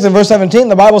chapter 6 and verse 17,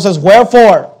 the Bible says,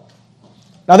 wherefore.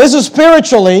 Now this is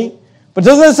spiritually, but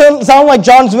doesn't it sound like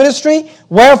John's ministry?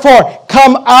 Wherefore,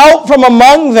 come out from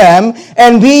among them,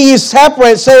 and be ye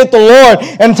separate, saith the Lord,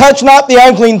 and touch not the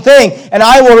unclean thing, and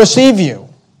I will receive you.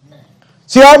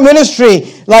 See, our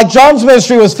ministry, like John's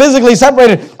ministry, was physically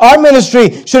separated. Our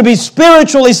ministry should be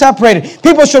spiritually separated.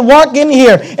 People should walk in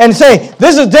here and say,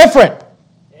 this is different.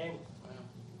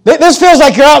 This feels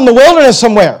like you're out in the wilderness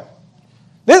somewhere.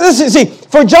 See,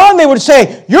 for John, they would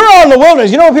say, you're out in the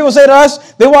wilderness. You know what people say to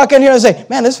us? They walk in here and say,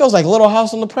 man, this feels like a little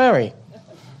house on the prairie.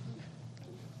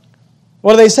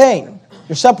 What are they saying?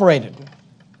 You're separated.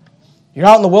 You're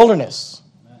out in the wilderness.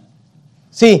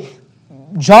 See,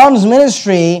 John's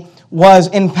ministry was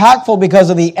impactful because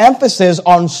of the emphasis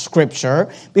on Scripture,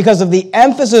 because of the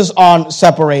emphasis on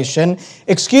separation.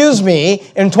 Excuse me,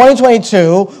 in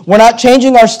 2022, we're not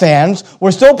changing our stance.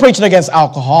 We're still preaching against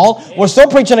alcohol. We're still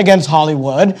preaching against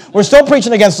Hollywood. We're still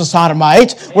preaching against the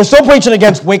sodomites. We're still preaching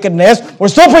against wickedness. We're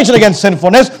still preaching against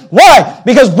sinfulness. Why?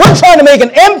 Because we're trying to make an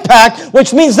impact,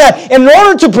 which means that in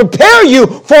order to prepare you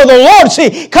for the Lord,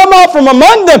 see, come out from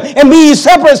among them and be ye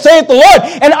separate, saith the Lord,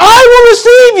 and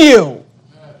I will receive you.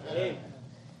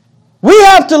 We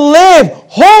have to live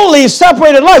holy,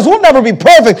 separated lives. We'll never be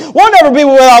perfect. We'll never be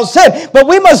without sin. But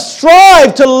we must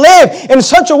strive to live in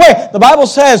such a way. The Bible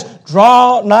says,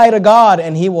 draw nigh to God,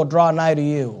 and He will draw nigh to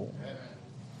you.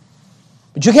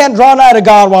 But you can't draw nigh to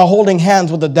God while holding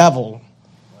hands with the devil.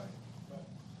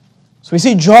 So we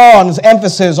see John's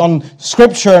emphasis on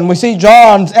Scripture, and we see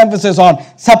John's emphasis on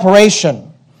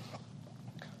separation.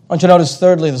 I want you to notice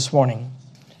thirdly this morning.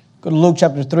 Go to Luke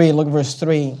chapter 3 and look at verse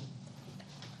 3.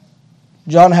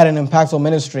 John had an impactful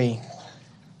ministry.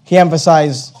 He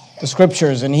emphasized the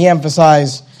Scriptures, and he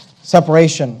emphasized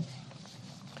separation.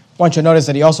 I want you to notice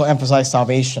that he also emphasized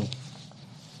salvation.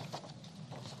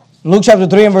 In Luke chapter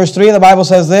 3 and verse 3, the Bible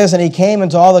says this, and he came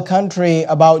into all the country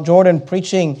about Jordan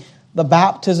preaching the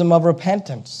baptism of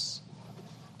repentance.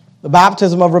 The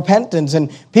baptism of repentance.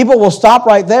 And people will stop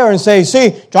right there and say,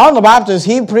 see, John the Baptist,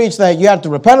 he preached that you have to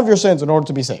repent of your sins in order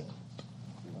to be saved.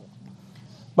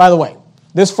 By the way,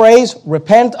 this phrase,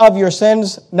 repent of your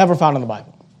sins, never found in the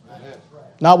Bible.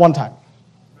 Not one time.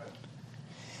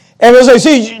 And they'll say,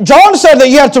 see, John said that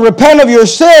you have to repent of your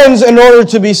sins in order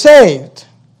to be saved.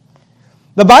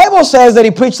 The Bible says that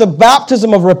he preached the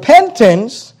baptism of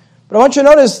repentance, but I want you to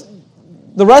notice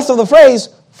the rest of the phrase,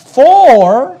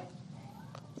 for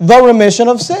the remission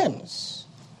of sins.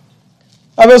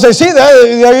 I will say, see,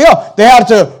 there you go. They have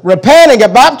to repent and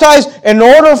get baptized in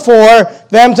order for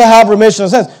them to have remission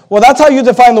of sins. Well, that's how you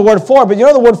define the word for, but you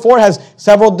know the word for has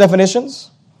several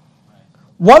definitions?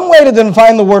 One way to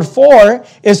define the word for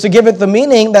is to give it the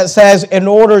meaning that says in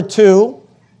order to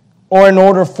or in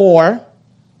order for.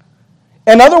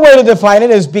 Another way to define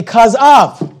it is because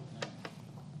of.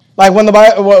 Like when the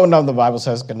Bible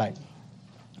says good night.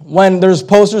 When there's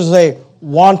posters that say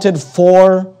wanted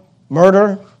for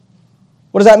murder,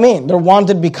 what does that mean? They're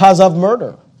wanted because of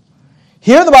murder.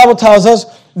 Here the Bible tells us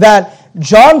that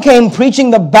John came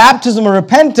preaching the baptism of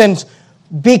repentance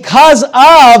because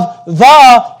of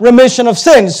the remission of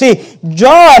sins. See,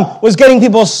 John was getting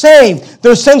people saved.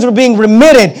 Their sins were being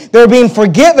remitted. They were being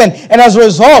forgiven. And as a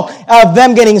result of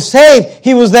them getting saved,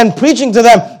 he was then preaching to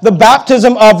them the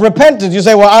baptism of repentance. You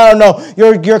say, well, I don't know.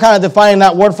 You're kind of defining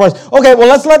that word for us. Okay, well,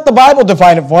 let's let the Bible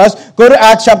define it for us. Go to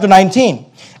Acts chapter 19.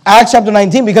 Acts chapter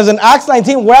 19, because in Acts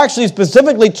 19, we're actually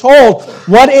specifically told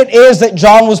what it is that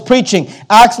John was preaching.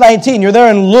 Acts 19, you're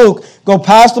there in Luke, go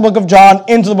past the book of John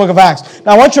into the book of Acts.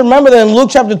 Now, I want you to remember that in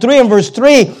Luke chapter 3 and verse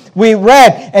 3, we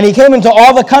read, and he came into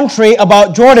all the country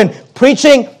about Jordan,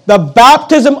 preaching the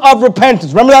baptism of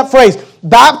repentance. Remember that phrase,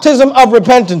 baptism of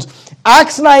repentance.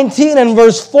 Acts 19 and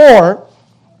verse 4,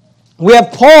 we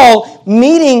have Paul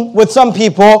meeting with some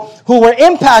people who were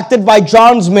impacted by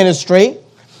John's ministry.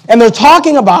 And they're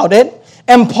talking about it,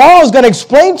 and Paul is going to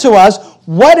explain to us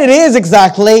what it is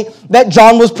exactly that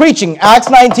John was preaching. Acts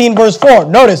 19, verse 4.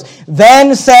 Notice,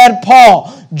 then said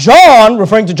Paul, John,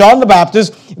 referring to John the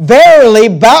Baptist, verily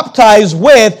baptized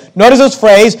with, notice this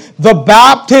phrase, the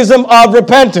baptism of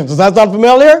repentance. Does that sound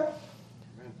familiar?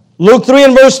 Luke 3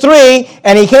 and verse 3,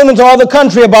 and he came into all the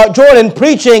country about Jordan,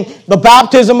 preaching the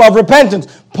baptism of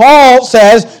repentance. Paul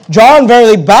says, John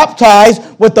verily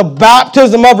baptized with the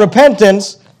baptism of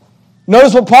repentance.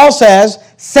 Notice what Paul says,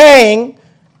 saying,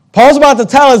 Paul's about to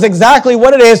tell us exactly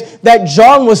what it is that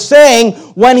John was saying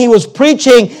when he was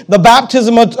preaching the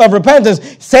baptism of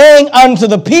repentance, saying unto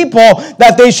the people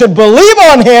that they should believe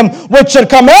on him, which should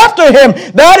come after him,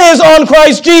 that is on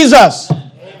Christ Jesus.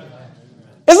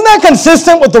 Isn't that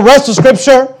consistent with the rest of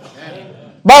Scripture?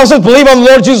 The Bible says, believe on the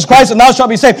Lord Jesus Christ and thou shalt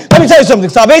be saved. Let me tell you something.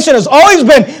 Salvation has always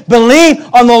been believe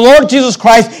on the Lord Jesus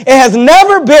Christ. It has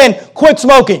never been quit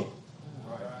smoking.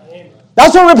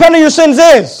 That's what repent of your sins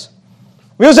is.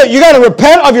 We say you got to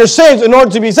repent of your sins in order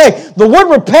to be saved. The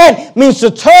word repent means to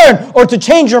turn or to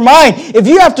change your mind. If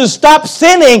you have to stop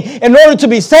sinning in order to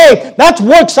be saved, that's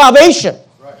work salvation.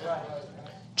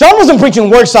 John wasn't preaching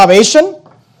work salvation.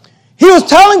 He was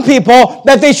telling people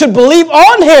that they should believe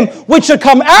on him, which should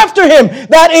come after him.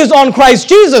 That is on Christ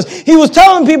Jesus. He was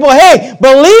telling people, hey,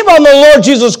 believe on the Lord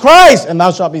Jesus Christ, and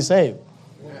thou shalt be saved.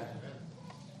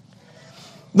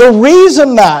 The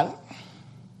reason that,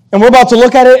 and we're about to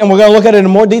look at it, and we're going to look at it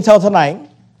in more detail tonight.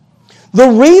 The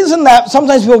reason that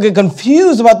sometimes people get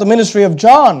confused about the ministry of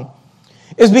John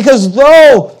is because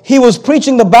though he was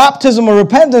preaching the baptism of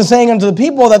repentance, saying unto the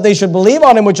people that they should believe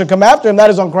on him, which should come after him, that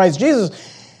is on Christ Jesus,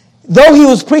 though he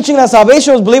was preaching that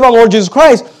salvation was believe on the Lord Jesus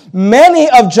Christ, many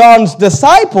of John's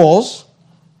disciples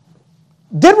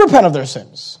did repent of their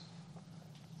sins.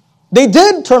 They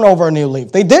did turn over a new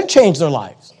leaf. They did change their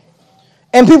lives.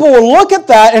 And people will look at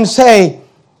that and say,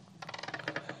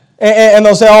 and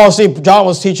they'll say, oh, see, John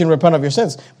was teaching repent of your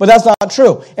sins. But that's not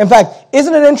true. In fact,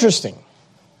 isn't it interesting?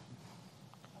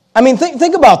 I mean,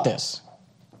 think about this.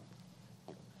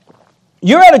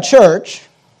 You're at a church,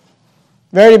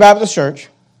 Verity Baptist Church,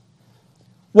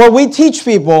 where we teach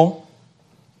people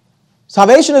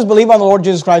salvation is believe on the Lord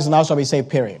Jesus Christ and thou shalt be saved,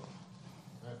 period.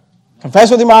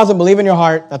 Confess with your mouth and believe in your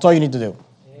heart. That's all you need to do.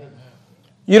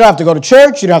 You don't have to go to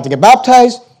church. You don't have to get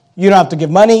baptized. You don't have to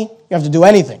give money. You have to do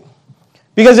anything.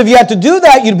 Because if you had to do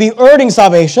that, you'd be earning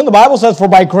salvation. The Bible says, for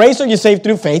by grace are you saved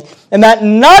through faith, and that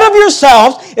not of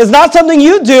yourselves is not something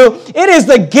you do. It is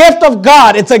the gift of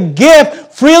God. It's a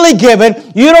gift freely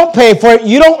given. You don't pay for it.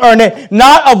 You don't earn it.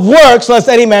 Not of works, lest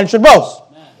any man should boast.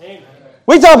 Amen.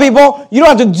 We tell people, you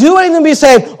don't have to do anything to be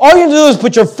saved. All you have to do is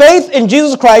put your faith in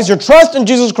Jesus Christ, your trust in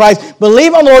Jesus Christ,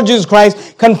 believe on the Lord Jesus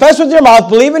Christ, confess with your mouth,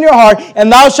 believe in your heart, and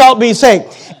thou shalt be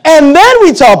saved. And then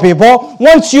we tell people,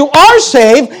 once you are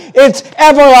saved, it's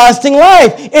everlasting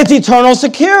life. It's eternal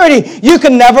security. You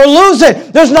can never lose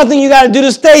it. There's nothing you got to do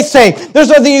to stay saved. There's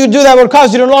nothing you can do that would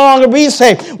cause you to no longer be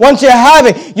saved. Once you have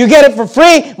it, you get it for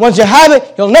free. Once you have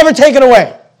it, He'll never take it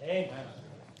away. Amen.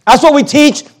 That's what we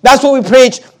teach. That's what we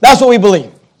preach. That's what we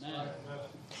believe. Amen.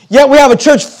 Yet we have a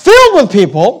church filled with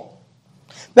people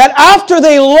that after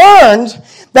they learned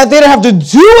that they didn't have to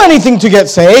do anything to get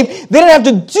saved, they didn't have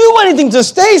to do anything to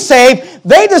stay saved,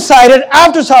 they decided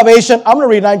after salvation, I'm going to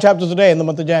read 9 chapters a day in the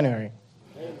month of January.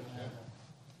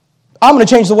 I'm going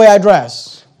to change the way I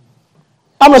dress.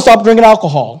 I'm going to stop drinking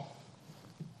alcohol.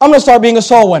 I'm going to start being a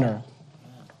soul winner.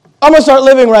 I'm going to start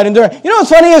living right and doing. You know what's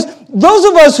funny is, those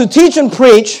of us who teach and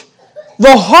preach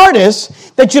the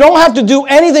hardest, that you don't have to do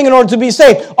anything in order to be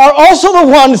saved, are also the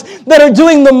ones that are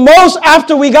doing the most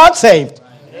after we got saved.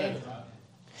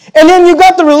 And then you've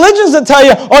got the religions that tell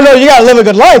you, oh no, you got to live a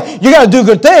good life. You got to do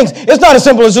good things. It's not as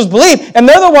simple as just believe. And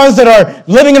they're the ones that are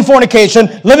living in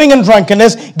fornication, living in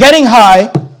drunkenness, getting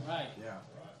high.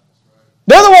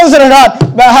 They're the ones that are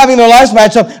not having their lives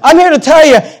match up. I'm here to tell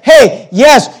you, hey,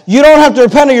 yes, you don't have to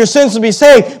repent of your sins to be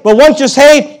saved, but once you're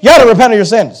saved, you got to repent of your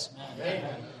sins. Amen.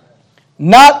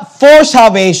 Not for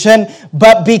salvation,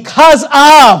 but because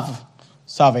of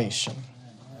salvation.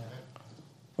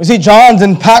 We see John's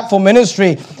impactful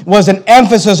ministry was an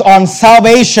emphasis on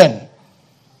salvation.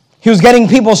 He was getting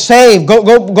people saved.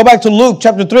 Go back to Luke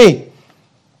chapter 3.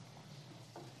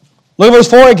 Look at verse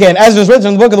 4 again. As it is written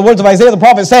in the book of the words of Isaiah the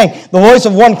prophet, saying, the voice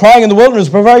of one crying in the wilderness,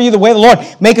 prepare ye the way of the Lord,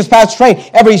 make his path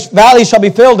straight. Every valley shall be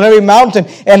filled, and every mountain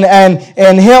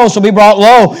and hill shall be brought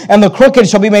low, and the crooked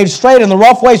shall be made straight, and the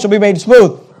rough way shall be made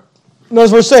smooth.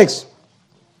 Notice verse 6.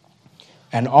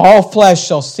 And all flesh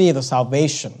shall see the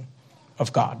salvation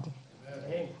of God.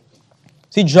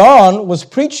 See, John was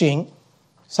preaching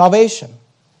salvation.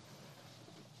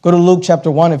 Go to Luke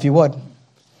chapter 1 if you would.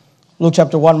 Luke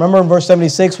chapter 1. Remember in verse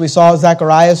 76 we saw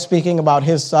Zacharias speaking about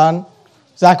his son.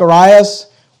 Zacharias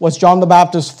was John the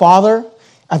Baptist's father.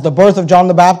 At the birth of John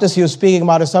the Baptist, he was speaking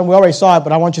about his son. We already saw it,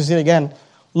 but I want you to see it again.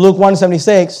 Luke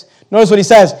 1:76. Notice what he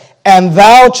says. And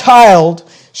thou, child,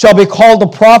 shall be called the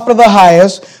prophet of the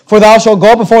highest, for thou shalt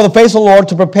go before the face of the Lord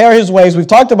to prepare his ways. We've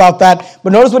talked about that.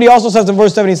 But notice what he also says in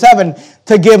verse 77.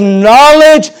 To give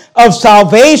knowledge of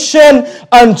salvation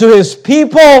unto his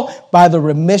people by the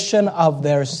remission of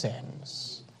their sins.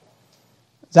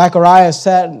 Zacharias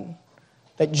said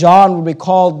that John would be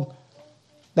called,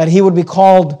 that he would be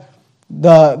called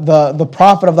the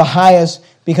prophet of the highest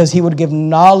because he would give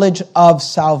knowledge of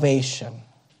salvation.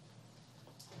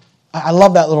 I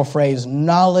love that little phrase,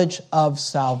 knowledge of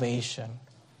salvation.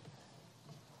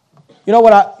 You know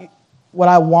what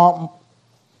I want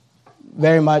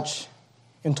very much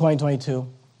in 2022?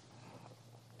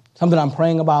 Something I'm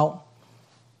praying about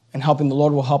and helping the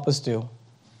Lord will help us do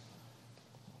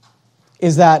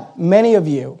is that many of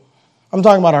you, I'm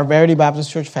talking about our Verity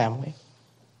Baptist Church family,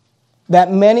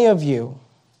 that many of you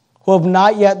who have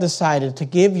not yet decided to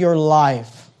give your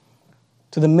life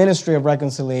to the ministry of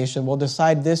reconciliation will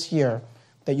decide this year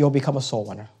that you'll become a soul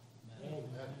winner.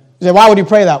 You say, why would you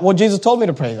pray that? Well, Jesus told me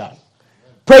to pray that.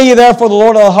 Pray ye therefore the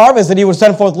Lord of the harvest that he would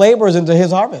send forth laborers into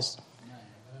his harvest.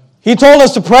 He told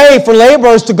us to pray for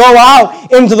laborers to go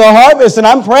out into the harvest, and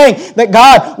I'm praying that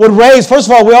God would raise, first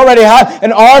of all, we already have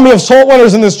an army of soul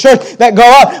winners in this church that go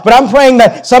out, but I'm praying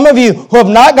that some of you who have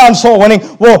not gone soul winning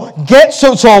will get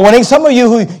soul winning. Some of you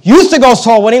who used to go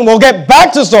soul winning will get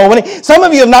back to soul winning. Some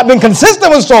of you have not been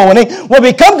consistent with soul winning will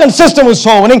become consistent with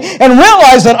soul winning and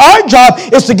realize that our job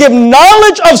is to give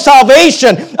knowledge of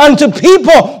salvation unto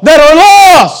people that are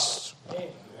lost.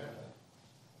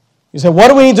 You say, what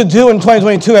do we need to do in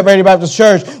 2022 at Verity Baptist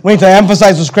Church? We need to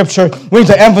emphasize the Scripture. We need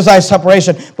to emphasize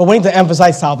separation. But we need to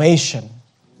emphasize salvation.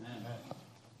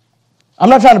 I'm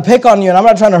not trying to pick on you, and I'm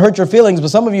not trying to hurt your feelings, but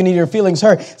some of you need your feelings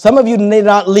hurt. Some of you did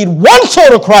not lead one soul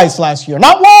to Christ last year.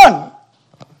 Not one.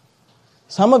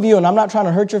 Some of you, and I'm not trying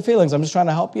to hurt your feelings, I'm just trying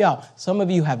to help you out. Some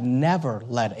of you have never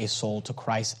led a soul to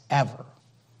Christ ever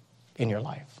in your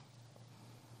life.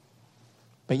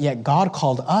 But yet God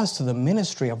called us to the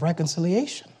ministry of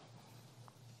reconciliation.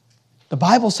 The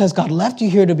Bible says God left you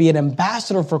here to be an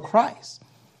ambassador for Christ.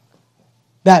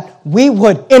 That we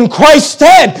would, in Christ's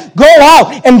stead, go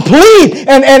out and plead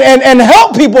and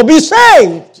help people be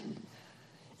saved.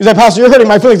 You say, Pastor, you're hurting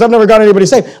my feelings. I've never got anybody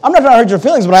saved. I'm not trying to hurt your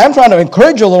feelings, but I am trying to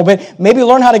encourage you a little bit. Maybe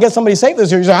learn how to get somebody saved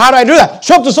this year. You say, how do I do that?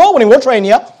 Show up to soul winning. We'll train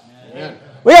you. Amen.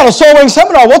 We got a soul winning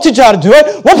seminar. We'll teach you how to do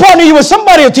it. We'll partner you with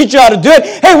somebody who'll teach you how to do it.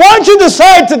 Hey, why don't you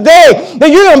decide today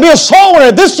that you're going to be a soul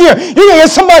winner this year? You're going to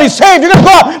get somebody saved. You're going to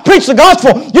go out and preach the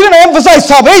gospel. You're going to emphasize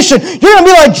salvation. You're going to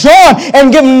be like John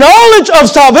and give knowledge of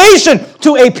salvation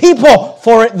to a people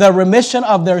for the remission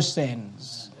of their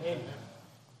sins.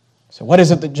 So what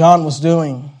is it that John was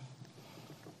doing?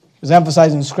 He was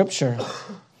emphasizing Scripture.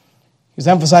 He was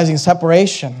emphasizing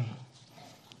separation.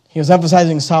 He was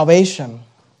emphasizing salvation.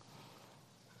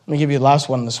 Let me give you the last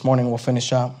one this morning. We'll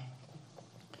finish up.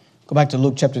 Go back to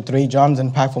Luke chapter 3. John's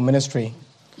impactful ministry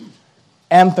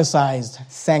emphasized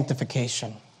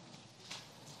sanctification.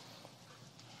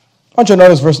 I want you to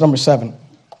notice verse number 7.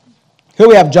 Here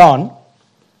we have John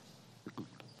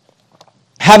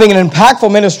having an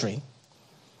impactful ministry,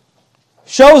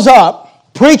 shows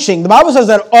up preaching. The Bible says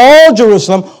that all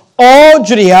Jerusalem, all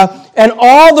Judea, and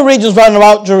all the regions round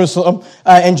about Jerusalem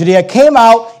and Judea came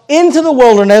out into the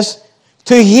wilderness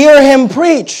to hear him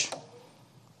preach.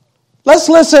 Let's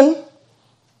listen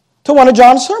to one of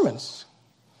John's sermons.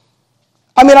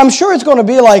 I mean, I'm sure it's going to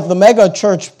be like the mega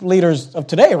church leaders of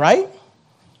today, right?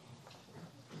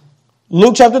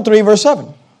 Luke chapter 3, verse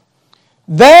 7.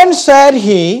 Then said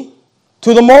he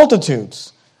to the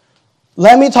multitudes,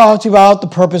 let me talk to you about the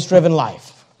purpose-driven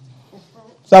life.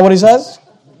 that what he says?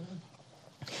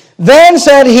 Then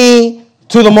said he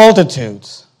to the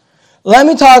multitudes, let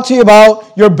me talk to you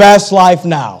about your best life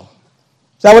now.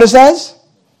 Is that what it says?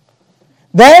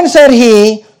 Then said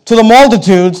he to the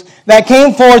multitudes that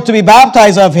came forth to be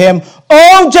baptized of him,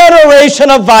 O generation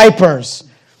of vipers,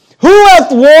 who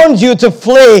hath warned you to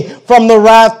flee from the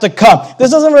wrath to come?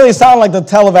 This doesn't really sound like the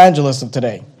televangelist of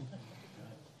today.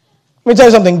 Let me tell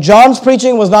you something. John's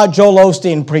preaching was not Joel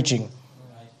Osteen preaching.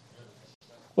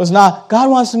 Was not, God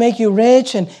wants to make you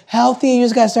rich and healthy. You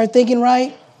just got to start thinking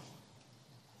right.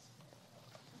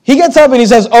 He gets up and he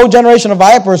says, "O generation of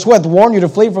vipers, who hath warned you to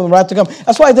flee from the wrath to come?"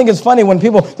 That's why I think it's funny when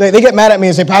people, they get mad at me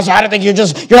and say, "Pastor, I don't think you're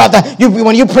not that,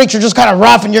 when you preach, you're just kind of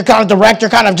rough and you're kind of direct, you're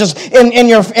kind of just in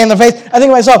the face." I think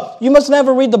to myself, you must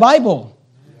never read the Bible.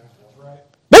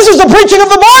 This is the preaching of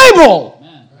the Bible.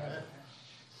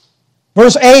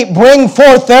 Verse 8, bring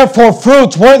forth therefore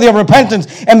fruits worthy of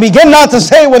repentance, and begin not to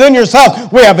say within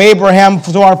yourself, we have Abraham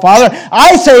to our father.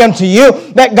 I say unto you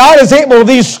that God is able of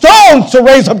these stones to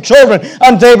raise up children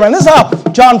unto Abraham. This is how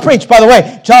John preached. By the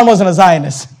way, John wasn't a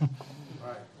Zionist.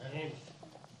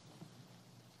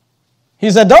 He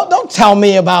said, don't tell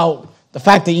me about the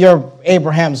fact that you're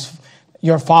Abraham's,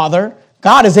 your father.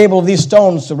 God is able of these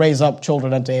stones to raise up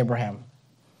children unto Abraham.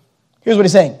 Here's what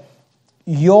he's saying.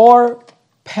 Your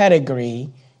pedigree,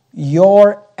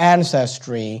 your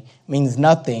ancestry means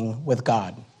nothing with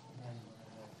God.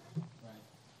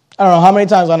 I don't know how many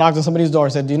times I knocked on somebody's door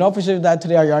and said, "Do you know if you should die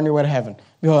today or you're on your way to heaven?"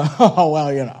 You go, "Oh,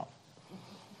 well, you know.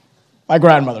 My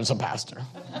grandmother's a pastor."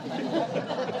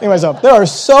 Think to myself, there are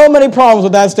so many problems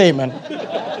with that statement.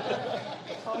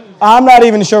 I'm not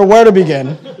even sure where to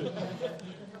begin.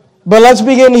 But let's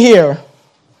begin here.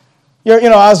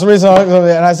 I was the reason,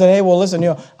 and I said, "Hey, well, listen,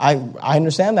 I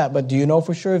understand that, but do you know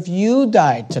for sure if you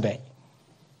died today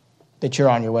that you're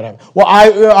on your way to heaven?" "Well,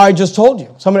 I just told you."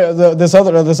 This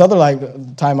other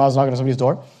time I was knocking on somebody's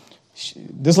door,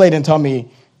 this lady didn't tell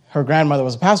me her grandmother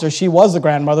was a pastor. She was the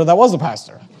grandmother that was the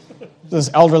pastor. This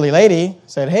elderly lady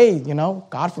said, "Hey,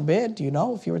 God forbid, do you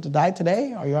know if you were to die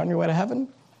today, are you on your way to heaven?"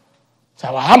 I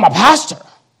said, "Well, I'm a pastor."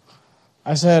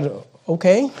 I said,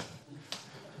 "Okay.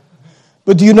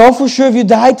 But do you know for sure if you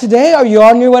died today, are you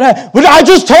on your way to heaven?" "But I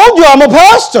just told you I'm a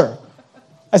pastor."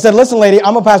 I said, "Listen, lady,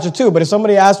 I'm a pastor too, but if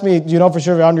somebody asked me, do you know for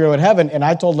sure if you're on your way to heaven, and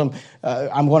I told them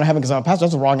I'm going to heaven because I'm a pastor,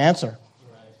 that's the wrong answer.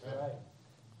 Right.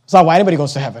 It's not why anybody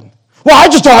goes to heaven." "Well, I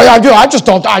just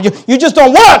don't. You just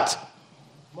don't what?"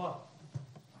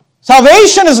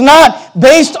 Salvation is not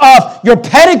based off your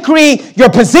pedigree, your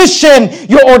position,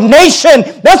 your ordination.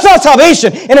 That's not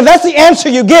salvation. And if that's the answer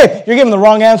you give, you're giving the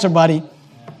wrong answer, buddy.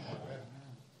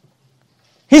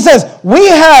 He says,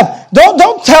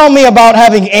 don't tell me about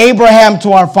having Abraham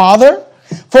to our father.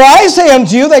 For I say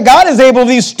unto you that God is able of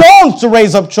these stones to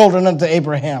raise up children unto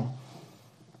Abraham.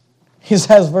 He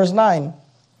says, verse 9,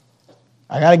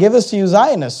 I got to give this to you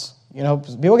Zionists.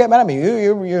 People get mad at me.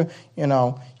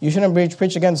 You shouldn't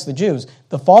preach against the Jews.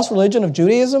 The false religion of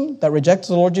Judaism that rejects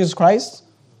the Lord Jesus Christ,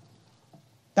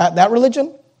 that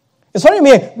religion, it's funny to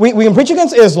me, we can preach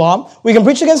against Islam, we can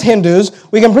preach against Hindus,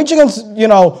 we can preach against,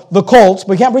 the cults,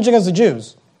 but we can't preach against the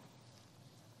Jews.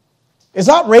 It's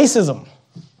not racism.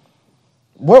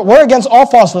 We're against all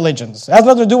false religions. It has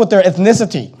nothing to do with their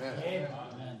ethnicity. Amen.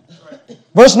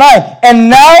 Verse 9, and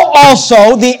now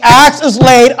also the axe is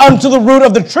laid unto the root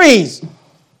of the trees.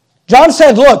 John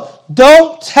said, look,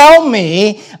 don't tell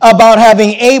me about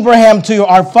having Abraham to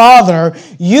our father.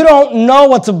 You don't know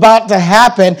what's about to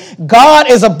happen. God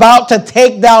is about to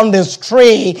take down this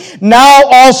tree. Now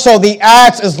also the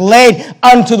axe is laid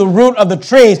unto the root of the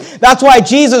trees. That's why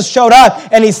Jesus showed up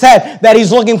and he said that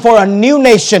he's looking for a new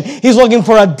nation. He's looking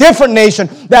for a different nation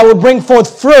that will bring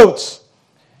forth fruits.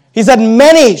 He said,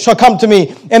 many shall come to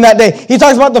me in that day. He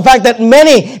talks about the fact that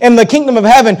many in the kingdom of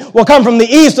heaven will come from the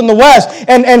east and the west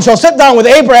and shall sit down with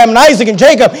Abraham and Isaac and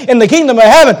Jacob in the kingdom of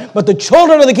heaven. But the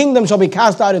children of the kingdom shall be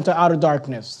cast out into outer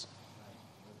darkness.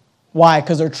 Why?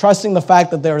 Because they're trusting the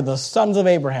fact that they're the sons of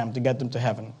Abraham to get them to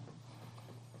heaven.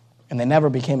 And they never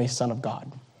became a son of God.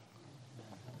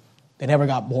 They never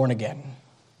got born again.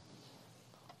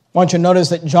 I want you to notice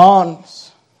that John's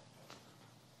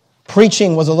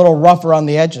preaching was a little rougher on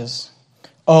the edges.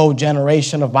 Oh,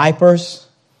 generation of vipers.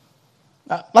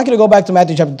 I'd like you to go back to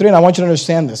Matthew chapter 3, and I want you to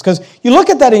understand this. Because you look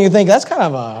at that and you think, that's kind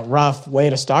of a rough way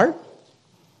to start.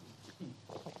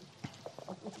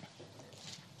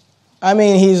 I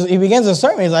mean, he begins a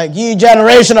sermon. He's like, you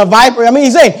generation of vipers. I mean,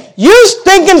 he's saying, you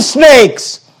stinking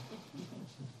snakes.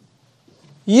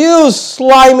 You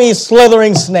slimy,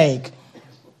 slithering snake.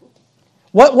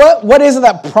 What is it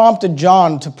that prompted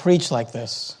John to preach like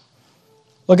this?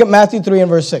 Look at Matthew 3 and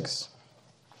verse 6.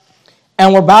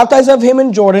 and were baptized of him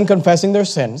in Jordan, confessing their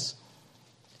sins.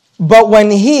 But when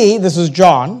he, this is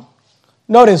John,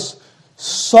 notice,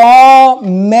 saw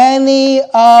many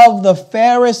of the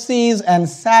Pharisees and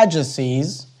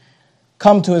Sadducees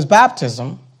come to his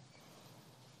baptism.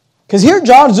 Because here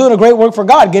John's doing a great work for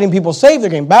God, getting people saved, they're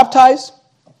getting baptized,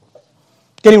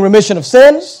 getting remission of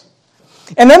sins.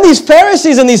 And then these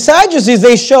Pharisees and these Sadducees,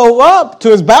 they show up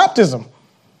to his baptism.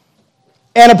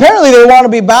 And apparently they want to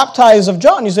be baptized of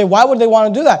John. You say, why would they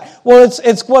want to do that? Well,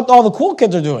 it's what all the cool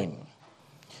kids are doing.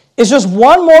 It's just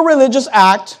one more religious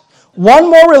act, one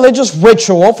more religious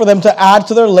ritual for them to add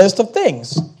to their list of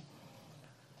things.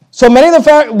 So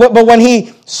but when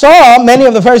he saw many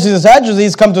of the Pharisees and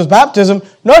Sadducees come to his baptism,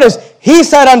 notice, he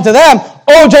said unto them,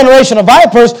 O generation of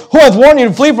vipers, who hath warned you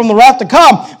to flee from the wrath to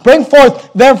come? Bring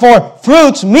forth, therefore,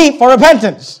 fruits meet for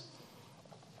repentance.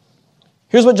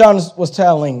 Here's what John was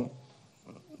telling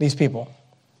these people.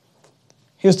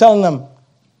 He was telling them,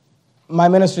 my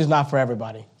ministry is not for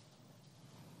everybody.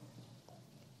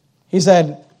 He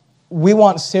said, we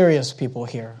want serious people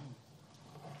here.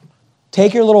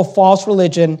 Take your little false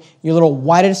religion, your little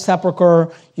whited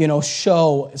sepulcher,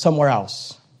 show somewhere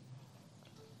else.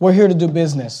 We're here to do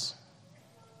business.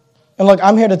 And look,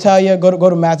 I'm here to tell you, go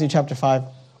to Matthew chapter 5.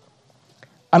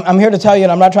 I'm here to tell you,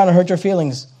 and I'm not trying to hurt your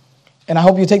feelings. And I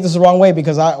hope you take this the wrong way,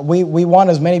 because we want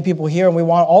as many people here, and we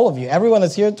want all of you. Everyone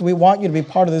that's here, we want you to be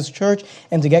part of this church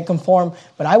and to get conformed.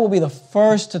 But I will be the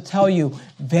first to tell you,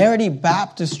 Verity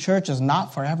Baptist Church is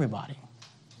not for everybody.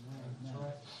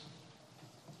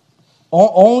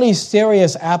 Only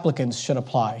serious applicants should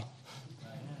apply.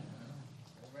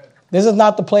 This is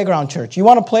not the playground church. You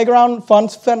want a playground fun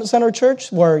center church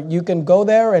where you can go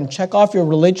there and check off your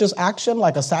religious action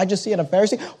like a Sadducee and a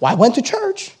Pharisee? Well, I went to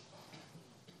church.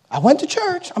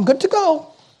 I'm good to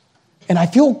go. And I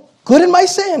feel good in my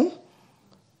sin.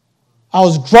 I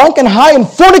was drunk and high and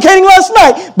fornicating last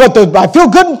night, but I feel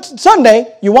good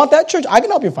Sunday. You want that church? I can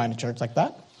help you find a church like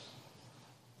that.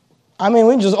 I mean,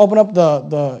 we can just open up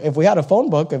if we had a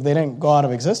phone book, if they didn't go out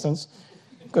of existence,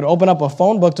 we could open up a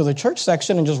phone book to the church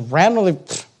section and just randomly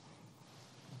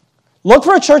look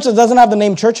for a church that doesn't have the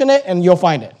name church in it, and you'll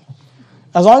find it.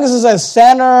 As long as it says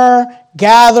center,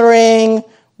 gathering,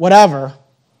 whatever,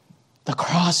 the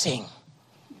crossing.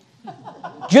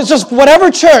 Just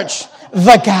whatever church,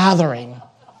 the gathering,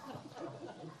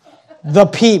 the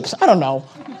peeps, I don't know.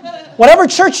 Whatever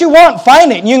church you want,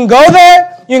 find it. You can go there.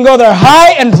 You can go there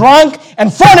high and drunk and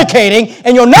fornicating,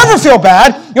 and you'll never feel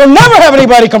bad. You'll never have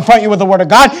anybody confront you with the Word of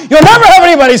God. You'll never have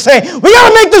anybody say, we got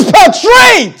to make this path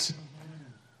straight.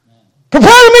 Prepare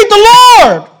to meet the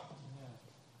Lord.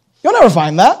 You'll never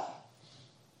find that.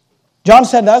 John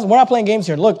said that. We're not playing games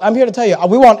here. Look, I'm here to tell you,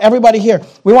 we want everybody here.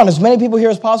 We want as many people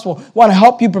here as possible. We want to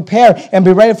help you prepare and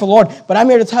be ready for the Lord. But I'm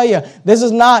here to tell you, this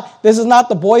is not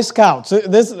the Boy Scouts.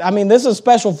 This is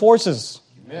Special Forces.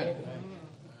 Amen.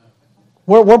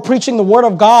 We're preaching the Word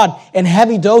of God in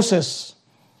heavy doses.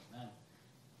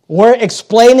 We're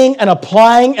explaining and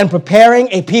applying and preparing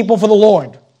a people for the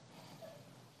Lord.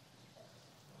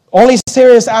 Only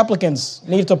serious applicants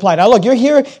need to apply. Now look, you're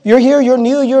here, you're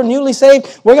new, you're newly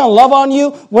saved. We're going to love on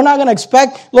you. We're not going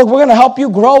to we're going to help you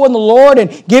grow in the Lord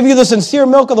and give you the sincere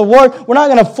milk of the Word. We're not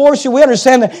going to force you. We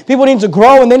understand that people need to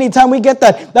grow, and anytime we get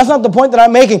that, that's not the point that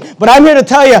I'm making. But I'm here to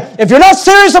tell you, if you're not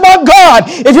serious about God,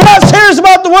 if you're not serious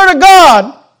about the Word of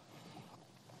God,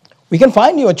 we can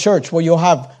find you a church where you'll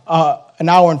have an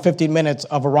hour and 15 minutes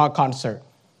of a rock concert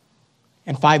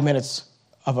and 5 minutes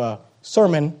of a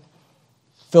sermon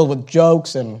filled with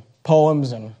jokes and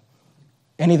poems and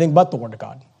anything but the Word of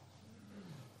God.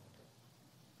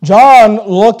 John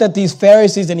looked at these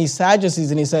Pharisees and these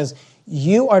Sadducees and he says,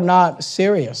 you are not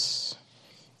serious.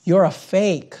 You're a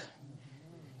fake.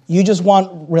 You just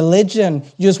want religion.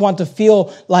 You just want to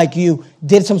feel like you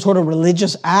did some sort of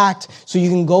religious act so you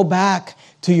can go back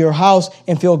to your house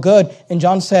and feel good. And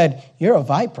John said, you're a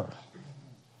viper.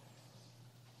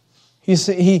 He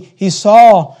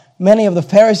saw many of the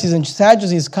Pharisees and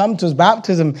Sadducees come to his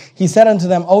baptism. He said unto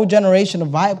them, O generation of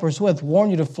vipers, who hath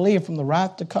warned you to flee from the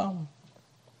wrath to come?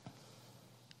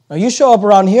 Now you show up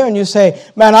around here and you say,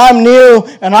 man, I'm new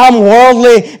and I'm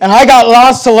worldly and I got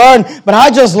lots to learn, but I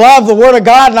just love the Word of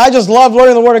God and I just love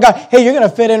learning the Word of God. Hey, you're going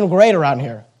to fit in great around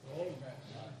here.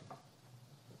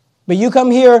 But you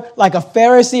come here like a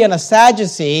Pharisee and a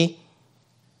Sadducee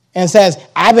and says,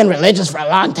 I've been religious for a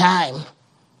long time.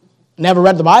 Never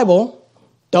read the Bible.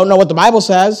 Don't know what the Bible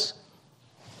says.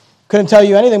 Couldn't tell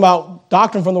you anything about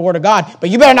doctrine from the Word of God. But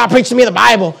you better not preach to me the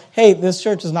Bible. Hey, this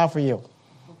church is not for you.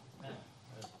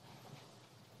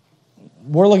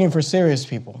 We're looking for serious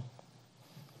people.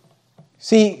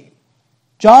 See,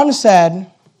 John said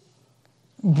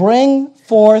Bring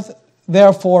forth,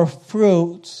 therefore,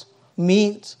 fruits,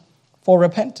 meet for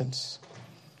repentance.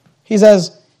 He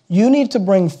says, you need to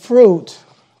bring fruit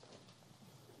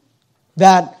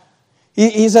that,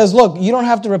 he says, look, you don't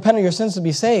have to repent of your sins to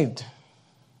be saved.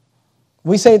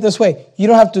 We say it this way, you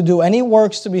don't have to do any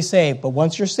works to be saved, but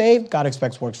once you're saved, God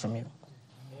expects works from you.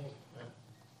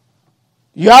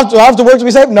 You have to work to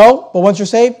be saved? No, but once you're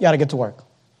saved, you got to get to work.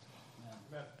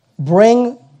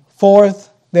 Bring forth,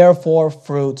 therefore,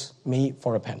 fruits, meet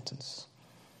for repentance.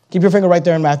 Keep your finger right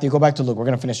there in Matthew. Go back to Luke. We're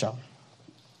going to finish up.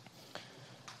 I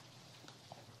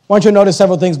want you to notice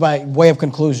several things by way of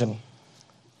conclusion.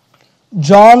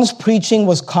 John's preaching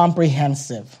was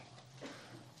comprehensive.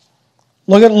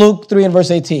 Look at Luke 3 and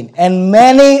verse 18. And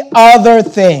many other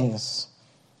things.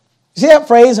 You see that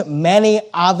phrase, many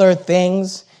other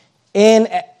things? In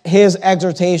his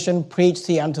exhortation, preached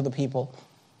he unto the people.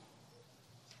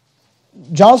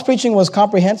 John's preaching was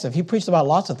comprehensive. He preached about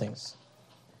lots of things.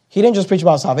 He didn't just preach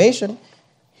about salvation.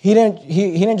 He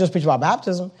didn't just preach about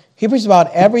baptism. He preached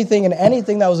about everything and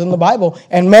anything that was in the Bible.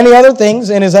 And many other things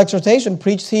in his exhortation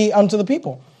preached he unto the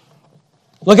people.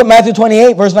 Look at Matthew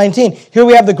 28, verse 19. Here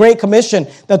we have the great commission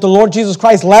that the Lord Jesus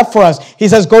Christ left for us. He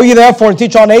says, go ye therefore and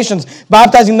teach all nations,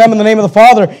 baptizing them in the name of the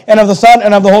Father and of the Son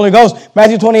and of the Holy Ghost.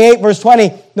 Matthew 28, verse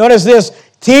 20. Notice this.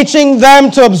 Teaching them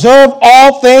to observe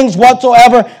all things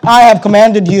whatsoever I have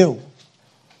commanded you.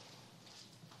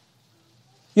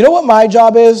 You know what my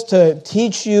job is? To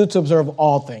teach you to observe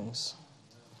all things.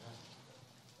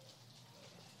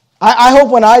 I hope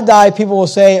when I die, people will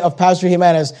say of Pastor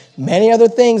Jimenez, many other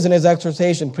things in his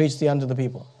exhortation preached he unto the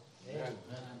people. Amen.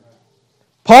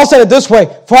 Paul said it this way,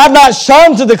 for I have not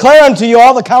shunned to declare unto you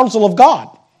all the counsel of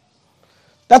God.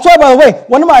 That's why, by the way,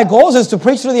 one of my goals is to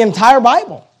preach through the entire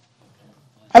Bible.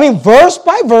 I mean, verse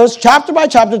by verse, chapter by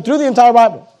chapter, through the entire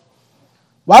Bible.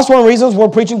 Well, that's one of the reasons we're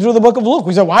preaching through the book of Luke.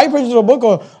 We said, why are you preaching through the book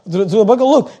of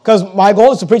Luke? Because my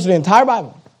goal is to preach through the entire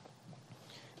Bible.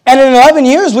 And in 11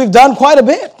 years, we've done quite a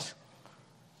bit.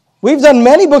 We've done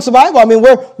many books of the Bible. I mean,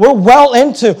 we're well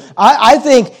into. I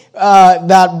think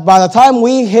that by the time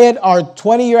we hit our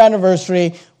 20-year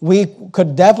anniversary, we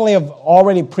could definitely have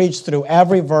already preached through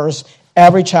every verse,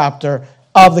 every chapter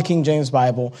of the King James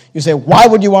Bible. You say, why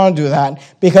would you want to do that?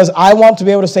 Because I want to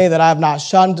be able to say that I have not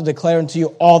shunned to declare unto you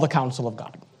all the counsel of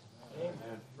God.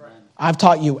 Amen. I've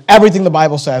taught you everything the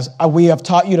Bible says. We have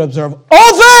taught you to observe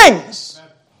all things.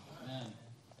 Amen.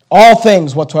 All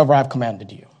things whatsoever I have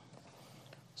commanded you.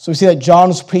 So we see that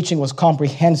John's preaching was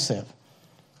comprehensive.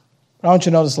 But I want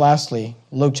you to notice lastly,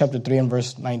 Luke chapter 3 and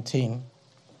verse 19.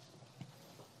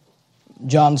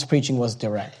 John's preaching was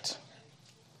direct.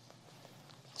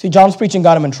 See, John's preaching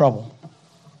got him in trouble.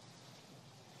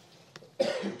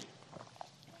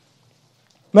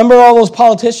 Remember all those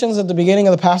politicians at the beginning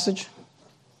of the passage?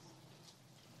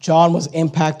 John was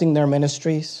impacting their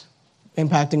ministries,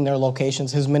 impacting their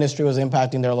locations. His ministry was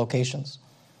impacting their locations.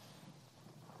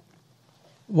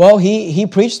 Well, he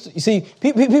preached. You see,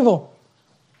 people,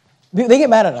 they get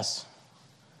mad at us.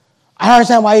 I don't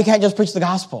understand why you can't just preach the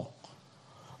gospel.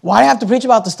 Why do you have to preach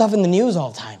about the stuff in the news all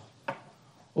the time?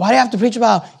 Why do you have to preach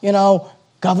about,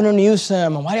 Governor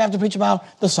Newsom? And why do you have to preach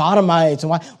about the Sodomites? And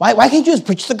why can't you just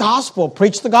preach the gospel?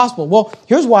 Preach the gospel. Well,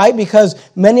 here's why. Because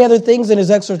many other things in his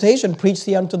exhortation preached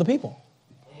he unto the people.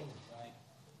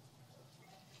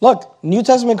 Look, New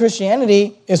Testament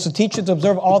Christianity is to teach you to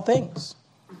observe all things.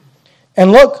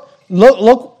 And look at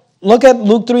Luke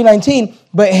 3:19.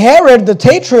 But Herod the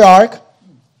Tetrarch,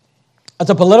 that's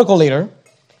a political leader,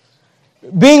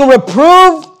 being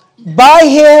reproved by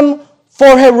him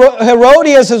for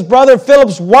Herodias, his brother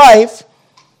Philip's wife,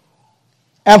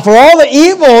 and for all the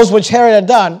evils which Herod had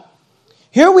done.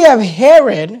 Here we have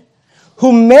Herod,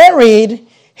 who married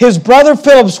his brother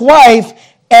Philip's wife,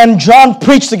 and John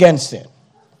preached against it.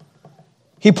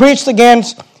 He preached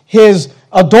against his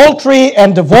adultery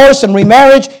and divorce and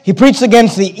remarriage. He preached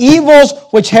against the evils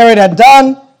which Herod had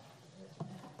done.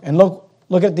 And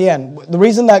look at the end. The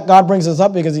reason that God brings this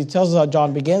up, because he tells us how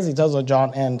John begins, he tells us how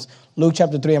John ends. Luke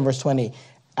chapter 3 and verse 20.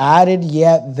 Added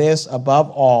yet this above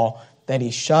all, that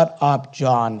he shut up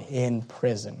John in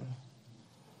prison.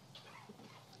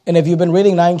 And if you've been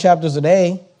reading 9 chapters a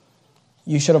day,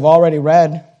 you should have already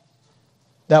read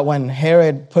that when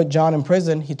Herod put John in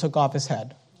prison, he took off his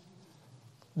head.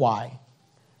 Why?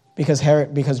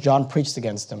 Because John preached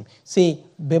against him. See,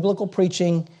 biblical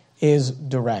preaching is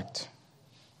direct.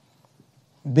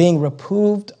 Being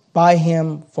reproved by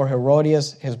him for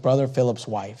Herodias, his brother Philip's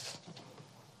wife.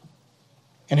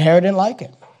 And Herod didn't like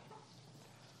it.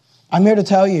 I'm here to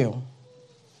tell you,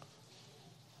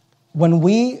 when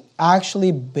we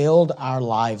actually build our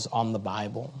lives on the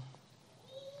Bible,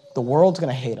 the world's going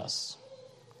to hate us.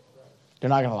 They're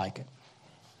not going to like it.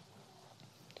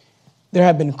 There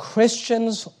have been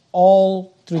Christians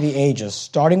all through the ages,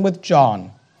 starting with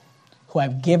John, who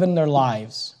have given their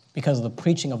lives because of the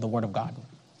preaching of the Word of God.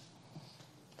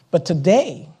 But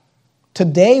today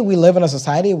we live in a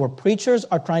society where preachers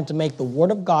are trying to make the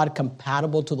Word of God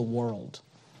compatible to the world.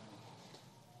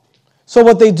 So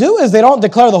what they do is they don't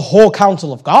declare the whole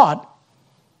counsel of God.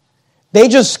 They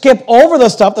just skip over the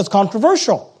stuff that's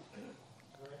controversial.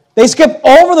 They skip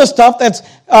over the stuff that's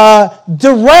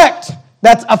direct,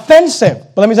 that's offensive.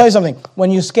 But let me tell you something.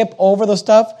 When you skip over the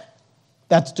stuff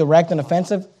that's direct and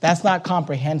offensive, that's not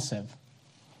comprehensive.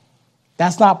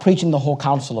 That's not preaching the whole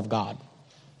counsel of God.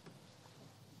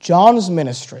 John's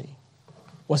ministry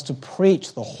was to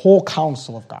preach the whole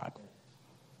counsel of God,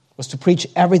 was to preach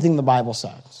everything the Bible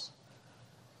says.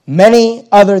 Many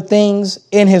other things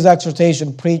in his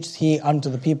exhortation preached he unto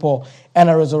the people, and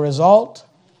as a result,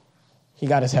 he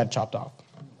got his head chopped off.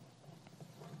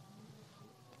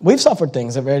 We've suffered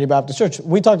things at Verity Baptist Church.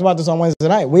 We talked about this on Wednesday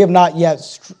night. We have not yet,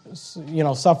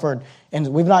 suffered, and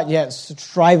we've not yet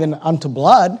striven unto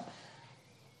blood.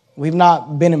 We've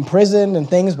not been imprisoned and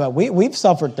things, but we've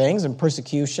suffered things and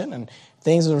persecution and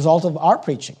things as a result of our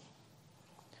preaching.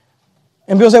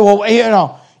 And people say, well,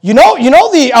 you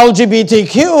know the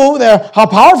LGBTQ, how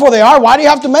powerful they are. Why do you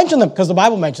have to mention them? Because the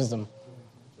Bible mentions them.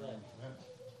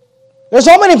 There's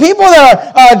so many people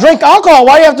that drink alcohol.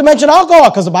 Why do you have to mention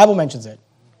alcohol? Because the Bible mentions it.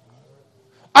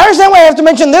 I understand why you have to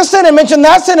mention this sin and mention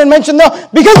that sin and mention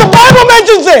that. Because the Bible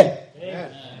mentions it.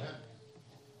 Amen.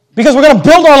 Because we're going to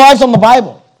build our lives on the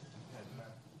Bible.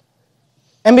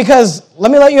 And because,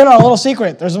 let me let you know a little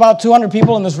secret. There's about 200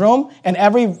 people in this room, and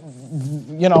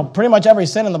pretty much every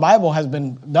sin in the Bible has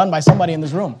been done by somebody in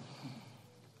this room.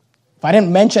 If I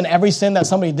didn't mention every sin that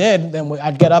somebody did, then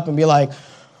I'd get up and be like,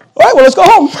 all right, well, let's go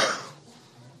home.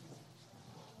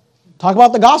 Talk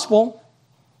about the gospel.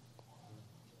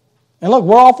 And look,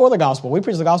 we're all for the gospel. We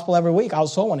preach the gospel every week, out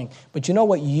soul winning. But you know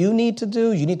what you need to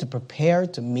do? You need to prepare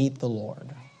to meet the Lord.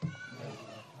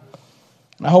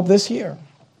 And I hope this year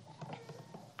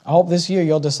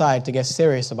you'll decide to get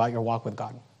serious about your walk with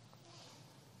God.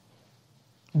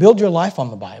 Build your life on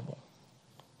the Bible.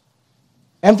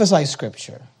 Emphasize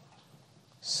Scripture.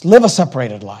 Live a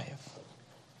separated life.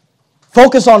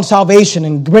 Focus on salvation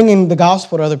and bringing the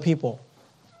gospel to other people.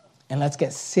 And let's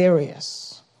get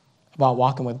serious about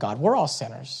walking with God. We're all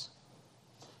sinners.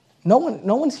 No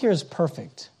one's here is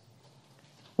perfect.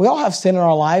 We all have sin in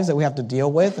our lives that we have to deal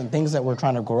with and things that we're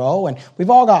trying to grow. And we've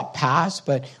all got past,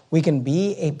 but we can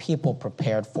be a people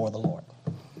prepared for the Lord.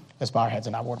 Let's bow our heads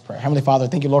in our word of prayer. Heavenly Father,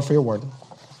 thank you, Lord, for your word.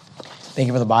 Thank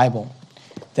you for the Bible.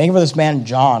 Thank you for this man,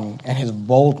 John, and his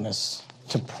boldness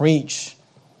to preach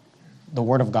the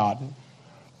word of God,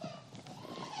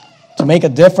 to make a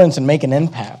difference and make an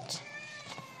impact.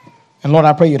 And Lord,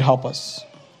 I pray you'd help us.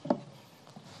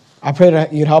 I pray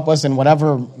that you'd help us in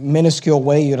whatever minuscule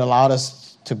way you'd allow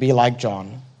us to be like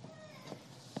John,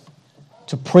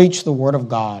 to preach the word of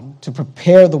God, to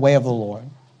prepare the way of the Lord,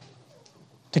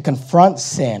 to confront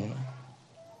sin,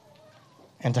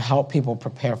 and to help people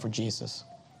prepare for Jesus.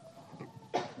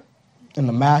 In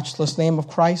the matchless name of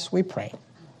Christ, we pray.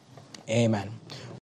 Amen.